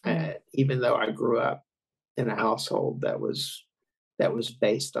 even though I grew up in a household that was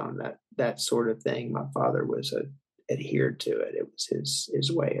based on that sort of thing. My father was adhered to it. It was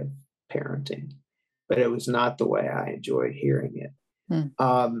his way of parenting, but it was not the way I enjoyed hearing it.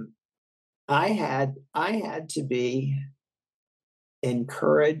 Hmm. I had to be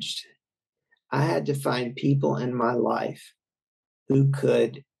encouraged. I had to find people in my life who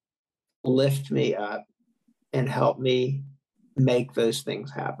could lift me up and help me make those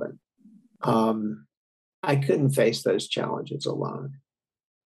things happen. I couldn't face those challenges alone.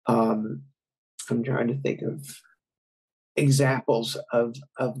 I'm trying to think of examples of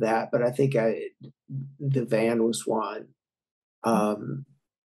that, but I think the van was one. Um,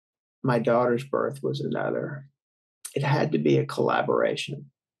 my daughter's birth was another. It had to be a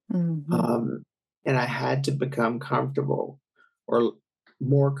collaboration. Mm-hmm. And I had to become comfortable or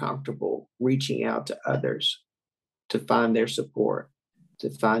more comfortable reaching out to others to find their support,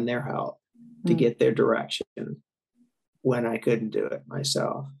 to find their help, to get their direction when I couldn't do it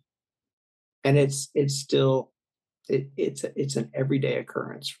myself. And it's still it's an everyday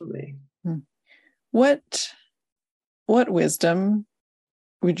occurrence for me. What wisdom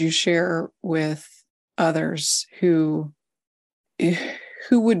would you share with others who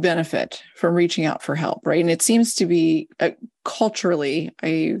would benefit from reaching out for help, right? And it seems to be culturally,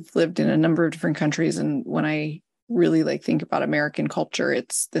 I've lived in a number of different countries, and when I really think about American culture,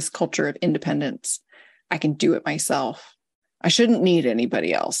 it's this culture of independence. I can do it myself. I shouldn't need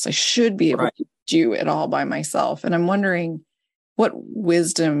anybody else. I should be able to do it all by myself. And I'm wondering, what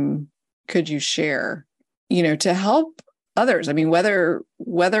wisdom could you share, to help others? I mean, whether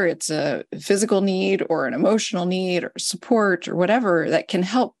it's a physical need or an emotional need or support or whatever, that can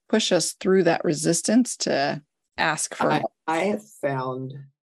help push us through that resistance to ask for help. I have found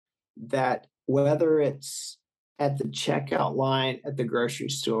that whether it's at the checkout line at the grocery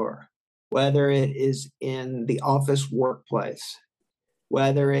store, whether it is in the office workplace,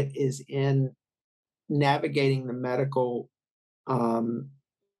 whether it is in navigating the medical, the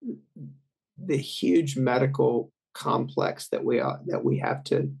huge medical complex that we have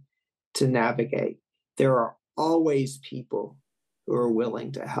to navigate, there are always people who are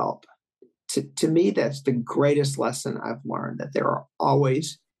willing to help. To me, that's the greatest lesson I've learned, that there are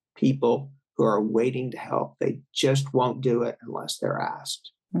always people who are waiting to help. They just won't do it unless they're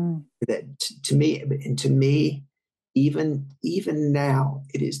asked. That to me, even now,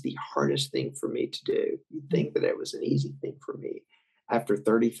 it is the hardest thing for me to do. You'd think that it was an easy thing for me after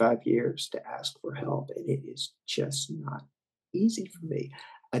 35 years to ask for help, and it is just not easy for me.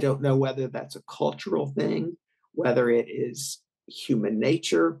 I don't know whether that's a cultural thing, whether it is human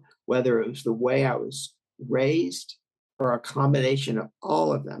nature, whether it was the way I was raised, or a combination of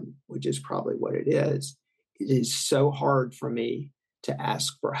all of them, which is probably what it is. It is so hard for me to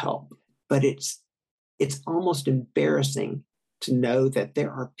ask for help, but it's almost embarrassing to know that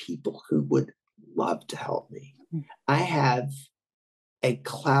there are people who would love to help me. I have a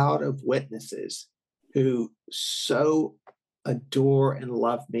cloud of witnesses who so adore and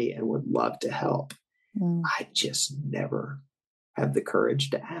love me and would love to help. I just never have the courage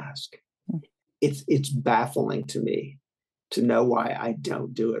to ask. It's baffling to me to know why I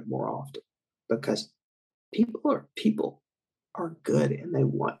don't do it more often, because people are good and they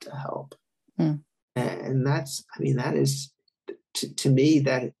want to help. And that is to me,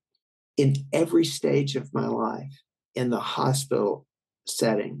 that in every stage of my life, in the hospital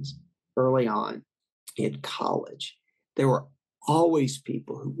settings, early on, in college, there were always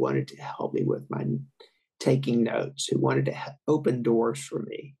people who wanted to help me with my taking notes, who wanted to open doors for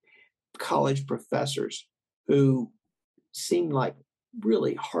me. College professors who seemed like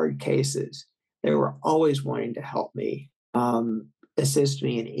really hard cases, they were always wanting to help me, assist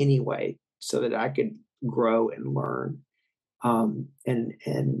me in any way so that I could grow and learn,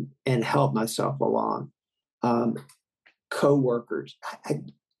 and help myself along. Co-workers,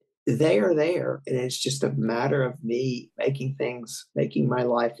 they are there, and it's just a matter of me making my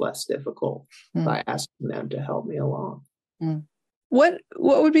life less difficult by asking them to help me along. What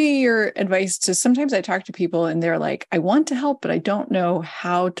would be your advice to, sometimes I talk to people and they're like, I want to help, but I don't know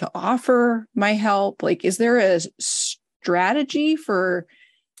how to offer my help. Is there a strategy for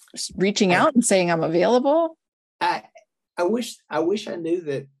reaching out and saying I'm available? I wish I knew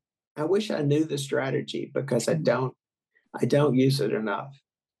that. I wish I knew the strategy, because I don't use it enough.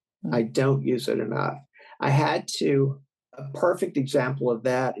 I don't use it enough. A perfect example of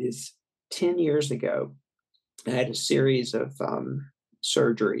that is 10 years ago. I had a series of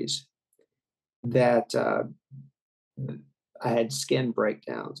surgeries that I had skin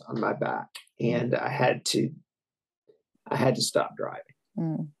breakdowns on my back, and I had to stop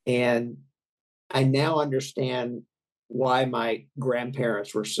driving. And I now understand why my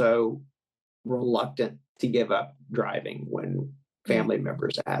grandparents were so reluctant to give up driving when family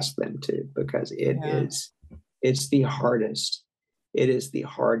members asked them to, because it's the hardest. It is the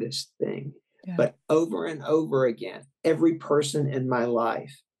hardest thing. Yeah. But over and over again, every person in my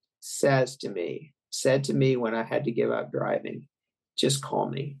life said to me when I had to give up driving, just call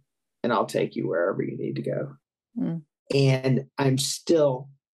me and I'll take you wherever you need to go. And I'm still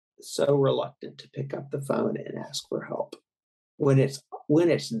so reluctant to pick up the phone and ask for help when it's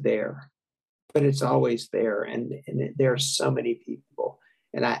there. but it's always there. And there are so many people.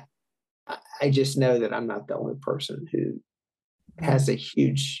 And I just know that I'm not the only person who has a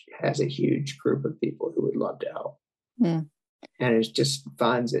huge group of people who would love to help. Mm. And it just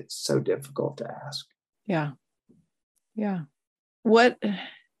finds it so difficult to ask. Yeah. Yeah.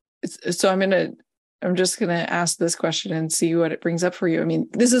 So I'm just going to ask this question and see what it brings up for you. I mean,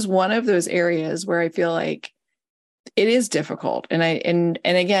 this is one of those areas where I feel like it is difficult. And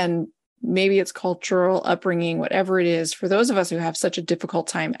again, maybe it's cultural upbringing, whatever it is, for those of us who have such a difficult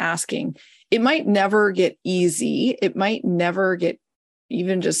time asking, it might never get easy. It might never get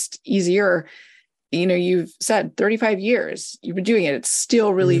even just easier. You know, you've said 35 years, you've been doing it. It's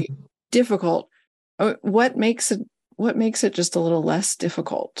still really difficult. What makes it just a little less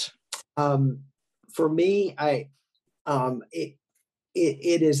difficult? For me, it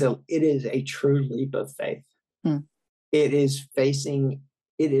is a true leap of faith. It is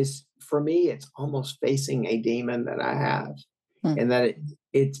for me, it's almost facing a demon that I have, and that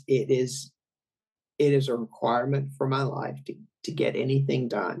it is a requirement for my life to get anything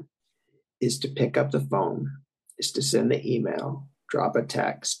done, is to pick up the phone, is to send the email, drop a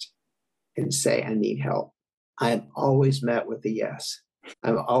text, and say, I need help. I'm always met with a yes.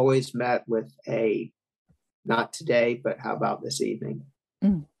 I'm always met with a not today, but how about this evening?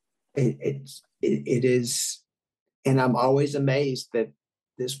 It is, and I'm always amazed that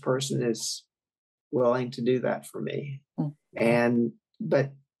this person is willing to do that for me.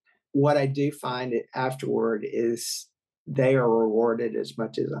 But what I do find afterward is they are rewarded as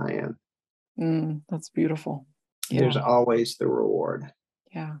much as I am. That's beautiful. Yeah. There's always the reward.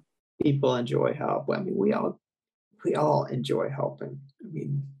 Yeah. People enjoy help. I mean, we all enjoy helping. I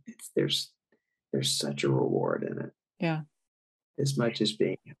mean, there's such a reward in it. Yeah. As much as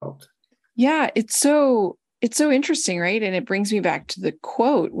being helped. Yeah. It's so interesting, right? And it brings me back to the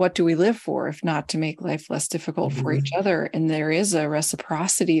quote, what do we live for if not to make life less difficult for each other? And there is a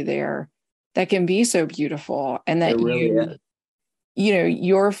reciprocity there that can be so beautiful. And that you know,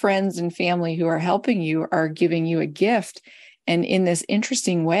 your friends and family who are helping you are giving you a gift. And in this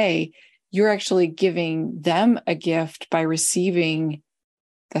interesting way, you're actually giving them a gift by receiving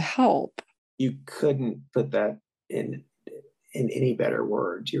the help. You couldn't put that in any better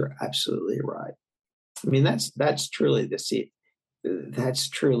words. You're absolutely right. I mean, that's truly the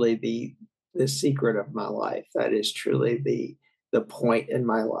secret of my life. That is truly the point in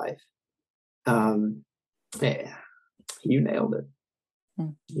my life. Yeah, you nailed it.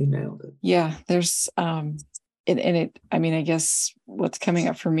 You nailed it. Yeah, there's I mean, I guess what's coming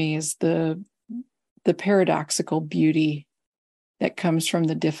up for me is the paradoxical beauty that comes from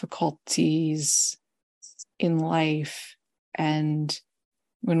the difficulties in life. And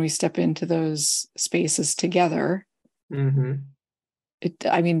when we step into those spaces together,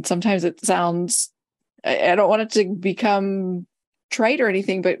 I mean, sometimes it sounds, I don't want it to become trite or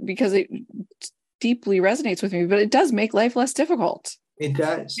anything, but because it deeply resonates with me, but it does make life less difficult. It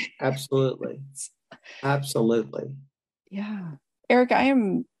does. Absolutely. Absolutely. Yeah. Eric,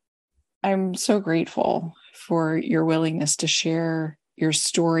 I'm so grateful for your willingness to share your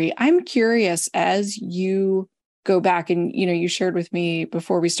story. I'm curious, as you go back and, you know, you shared with me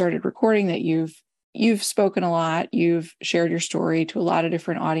before we started recording that you've spoken a lot, you've shared your story to a lot of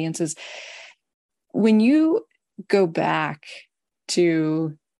different audiences. When you go back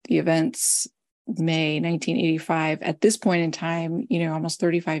to the events, May 1985, at this point in time, you know, almost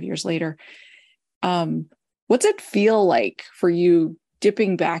 35 years later, what's it feel like for you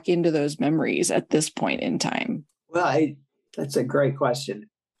dipping back into those memories at this point in time? Well, that's a great question.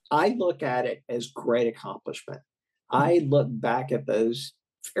 I look at it as great accomplishment. I look back at those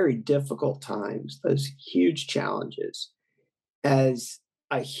very difficult times, those huge challenges,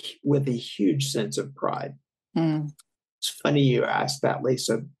 with a huge sense of pride. It's funny you asked that,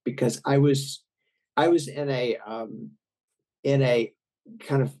 Lisa, because I was in a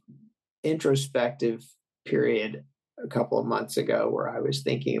kind of introspective period a couple of months ago where I was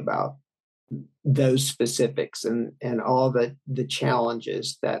thinking about those specifics and all the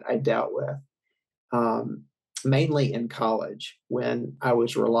challenges that I dealt with, mainly in college when I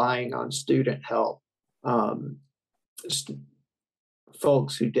was relying on student help,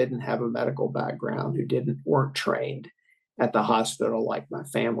 folks who didn't have a medical background, who weren't trained at the hospital like my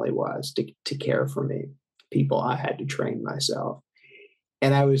family was to care for me, people I had to train myself.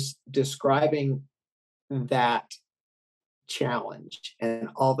 And I was describing that challenge and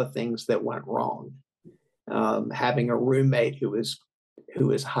all the things that went wrong. Having a roommate who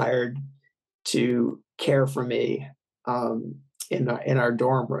was hired to care for me in our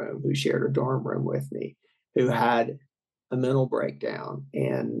dorm room, who shared a dorm room with me, who had a mental breakdown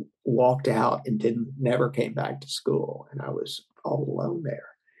and walked out and never came back to school. And I was all alone there.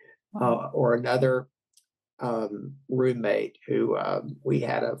 Wow. Or another roommate who we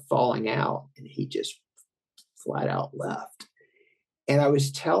had a falling out and he just flat out left. And I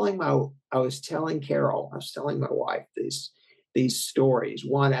was telling Carol, I was telling my wife these stories,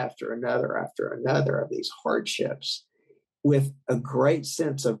 one after another of these hardships with a great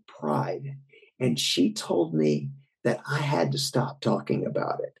sense of pride. And she told me that I had to stop talking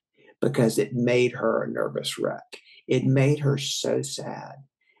about it because it made her a nervous wreck. It made her so sad.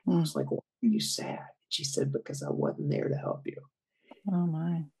 I was like, why are you sad? She said, because I wasn't there to help you. Oh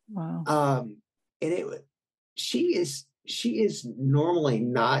my. Wow. And she is normally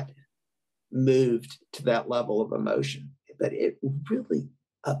not moved to that level of emotion, but it really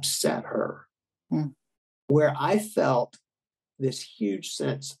upset her. Where I felt this huge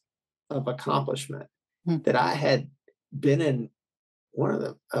sense of accomplishment that I had been in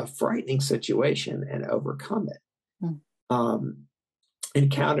a frightening situation and overcome it. And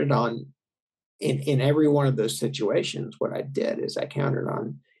counted on in every one of those situations, what I did is I counted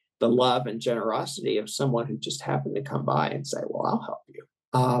on the love and generosity of someone who just happened to come by and say, well, I'll help you.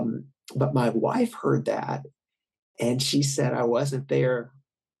 But my wife heard that and she said, I wasn't there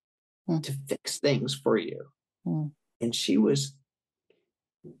to fix things for you. And she was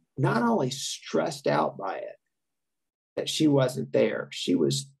not only stressed out by it, that she wasn't there, she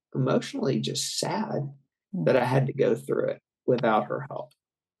was emotionally just sad that I had to go through it without her help.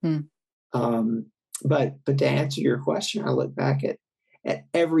 But to answer your question, I look back at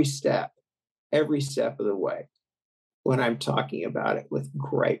every step of the way when I'm talking about it with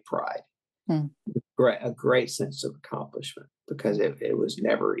great pride, a great sense of accomplishment, because it was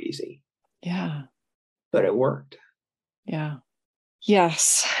never easy. Yeah. But it worked. Yeah.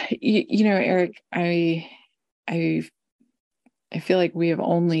 Yes. You know, Eric, I feel like we have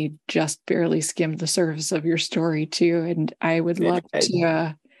only just barely skimmed the surface of your story too. And I would love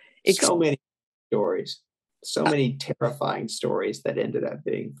to so many stories, so many terrifying stories that ended up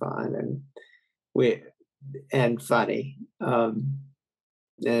being fun and funny.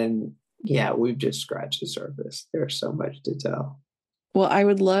 And yeah, we've just scratched the surface. There's so much to tell. Well, I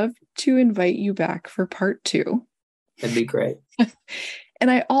would love to invite you back for part 2. That'd be great. And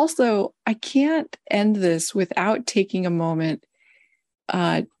I can't end this without taking a moment.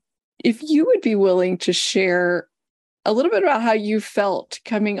 If you would be willing to share a little bit about how you felt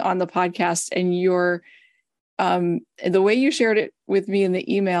coming on the podcast and your the way you shared it with me in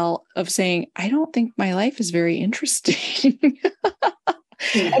the email of saying, I don't think my life is very interesting.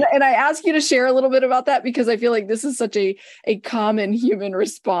 And I ask you to share a little bit about that because I feel like this is such a common human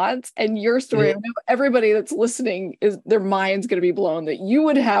response. And your story, I know everybody that's listening, is their mind's going to be blown that you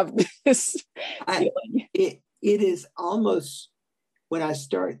would have this feeling. It is almost, when I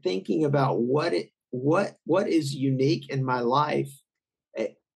start thinking about what is unique in my life,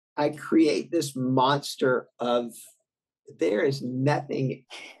 I create this monster of, there is nothing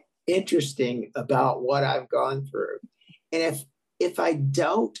interesting about what I've gone through. And if I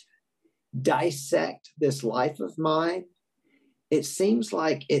don't dissect this life of mine, it seems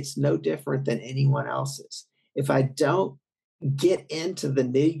like it's no different than anyone else's. If I don't get into the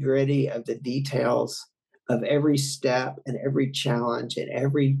nitty-gritty of the details of every step and every challenge and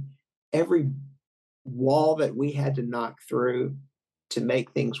every wall that we had to knock through to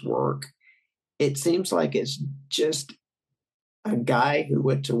make things work, it seems like it's just a guy who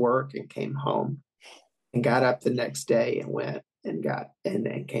went to work and came home and got up the next day and went and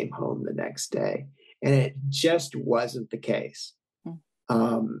then came home the next day. And it just wasn't the case.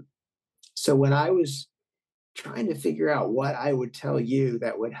 So when I was trying to figure out what I would tell you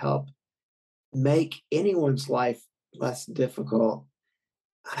that would help make anyone's life less difficult,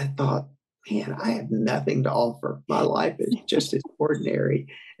 I thought, man, I have nothing to offer. My life is just as ordinary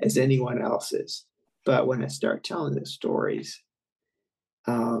as anyone else's. But when I start telling the stories,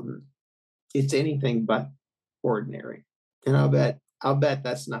 it's anything but ordinary. And I'll bet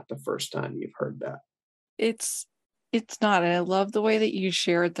that's not the first time you've heard that. It's not. And I love the way that you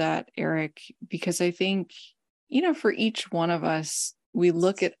shared that, Eric, because I think, for each one of us, we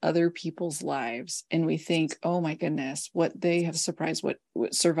look at other people's lives and we think, oh my goodness, what they have surprised, what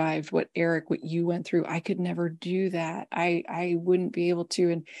survived, what you went through. I could never do that. I wouldn't be able to.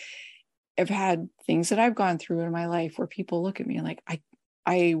 And I've had things that I've gone through in my life where people look at me and like,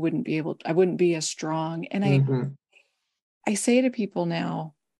 I wouldn't be as strong. And I say to people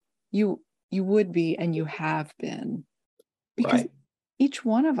now, you would be, and you have been, because each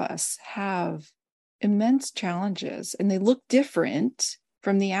one of us have immense challenges and they look different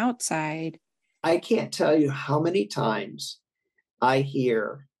from the outside, I can't tell you how many times I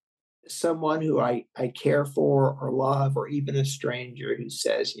hear someone who I care for or love, or even a stranger who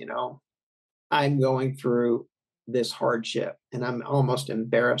says, I'm going through this hardship and I'm almost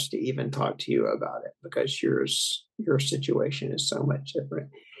embarrassed to even talk to you about it because your situation is so much different.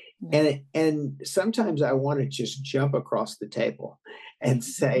 Yeah. And sometimes I want to just jump across the table and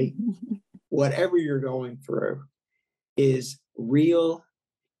say, whatever you're going through is real,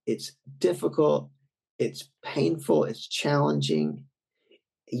 it's difficult, it's painful, it's challenging.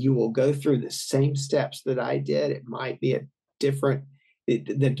 You will go through the same steps that I did. It might be a different, the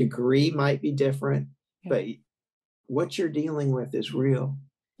degree might be different, Yeah. but what you're dealing with is real.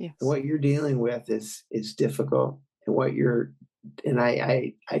 Yes. And what you're dealing with is difficult. And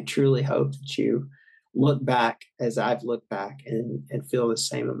I truly hope that you look back as I've looked back and feel the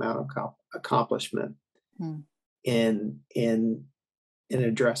same amount of accomplishment Hmm. in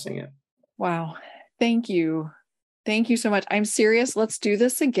addressing it. Wow. Thank you. Thank you so much. I'm serious. Let's do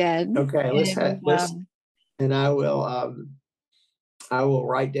this again. Okay, let's and I will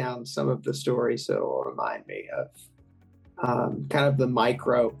write down some of the stories that will remind me of kind of the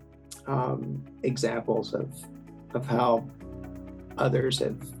micro examples of how others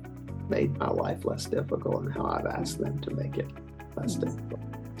have made my life less difficult and how I've asked them to make it less difficult.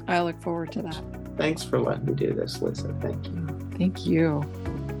 I look forward to that. Thanks for letting me do this, Lisa. Thank you. Thank you.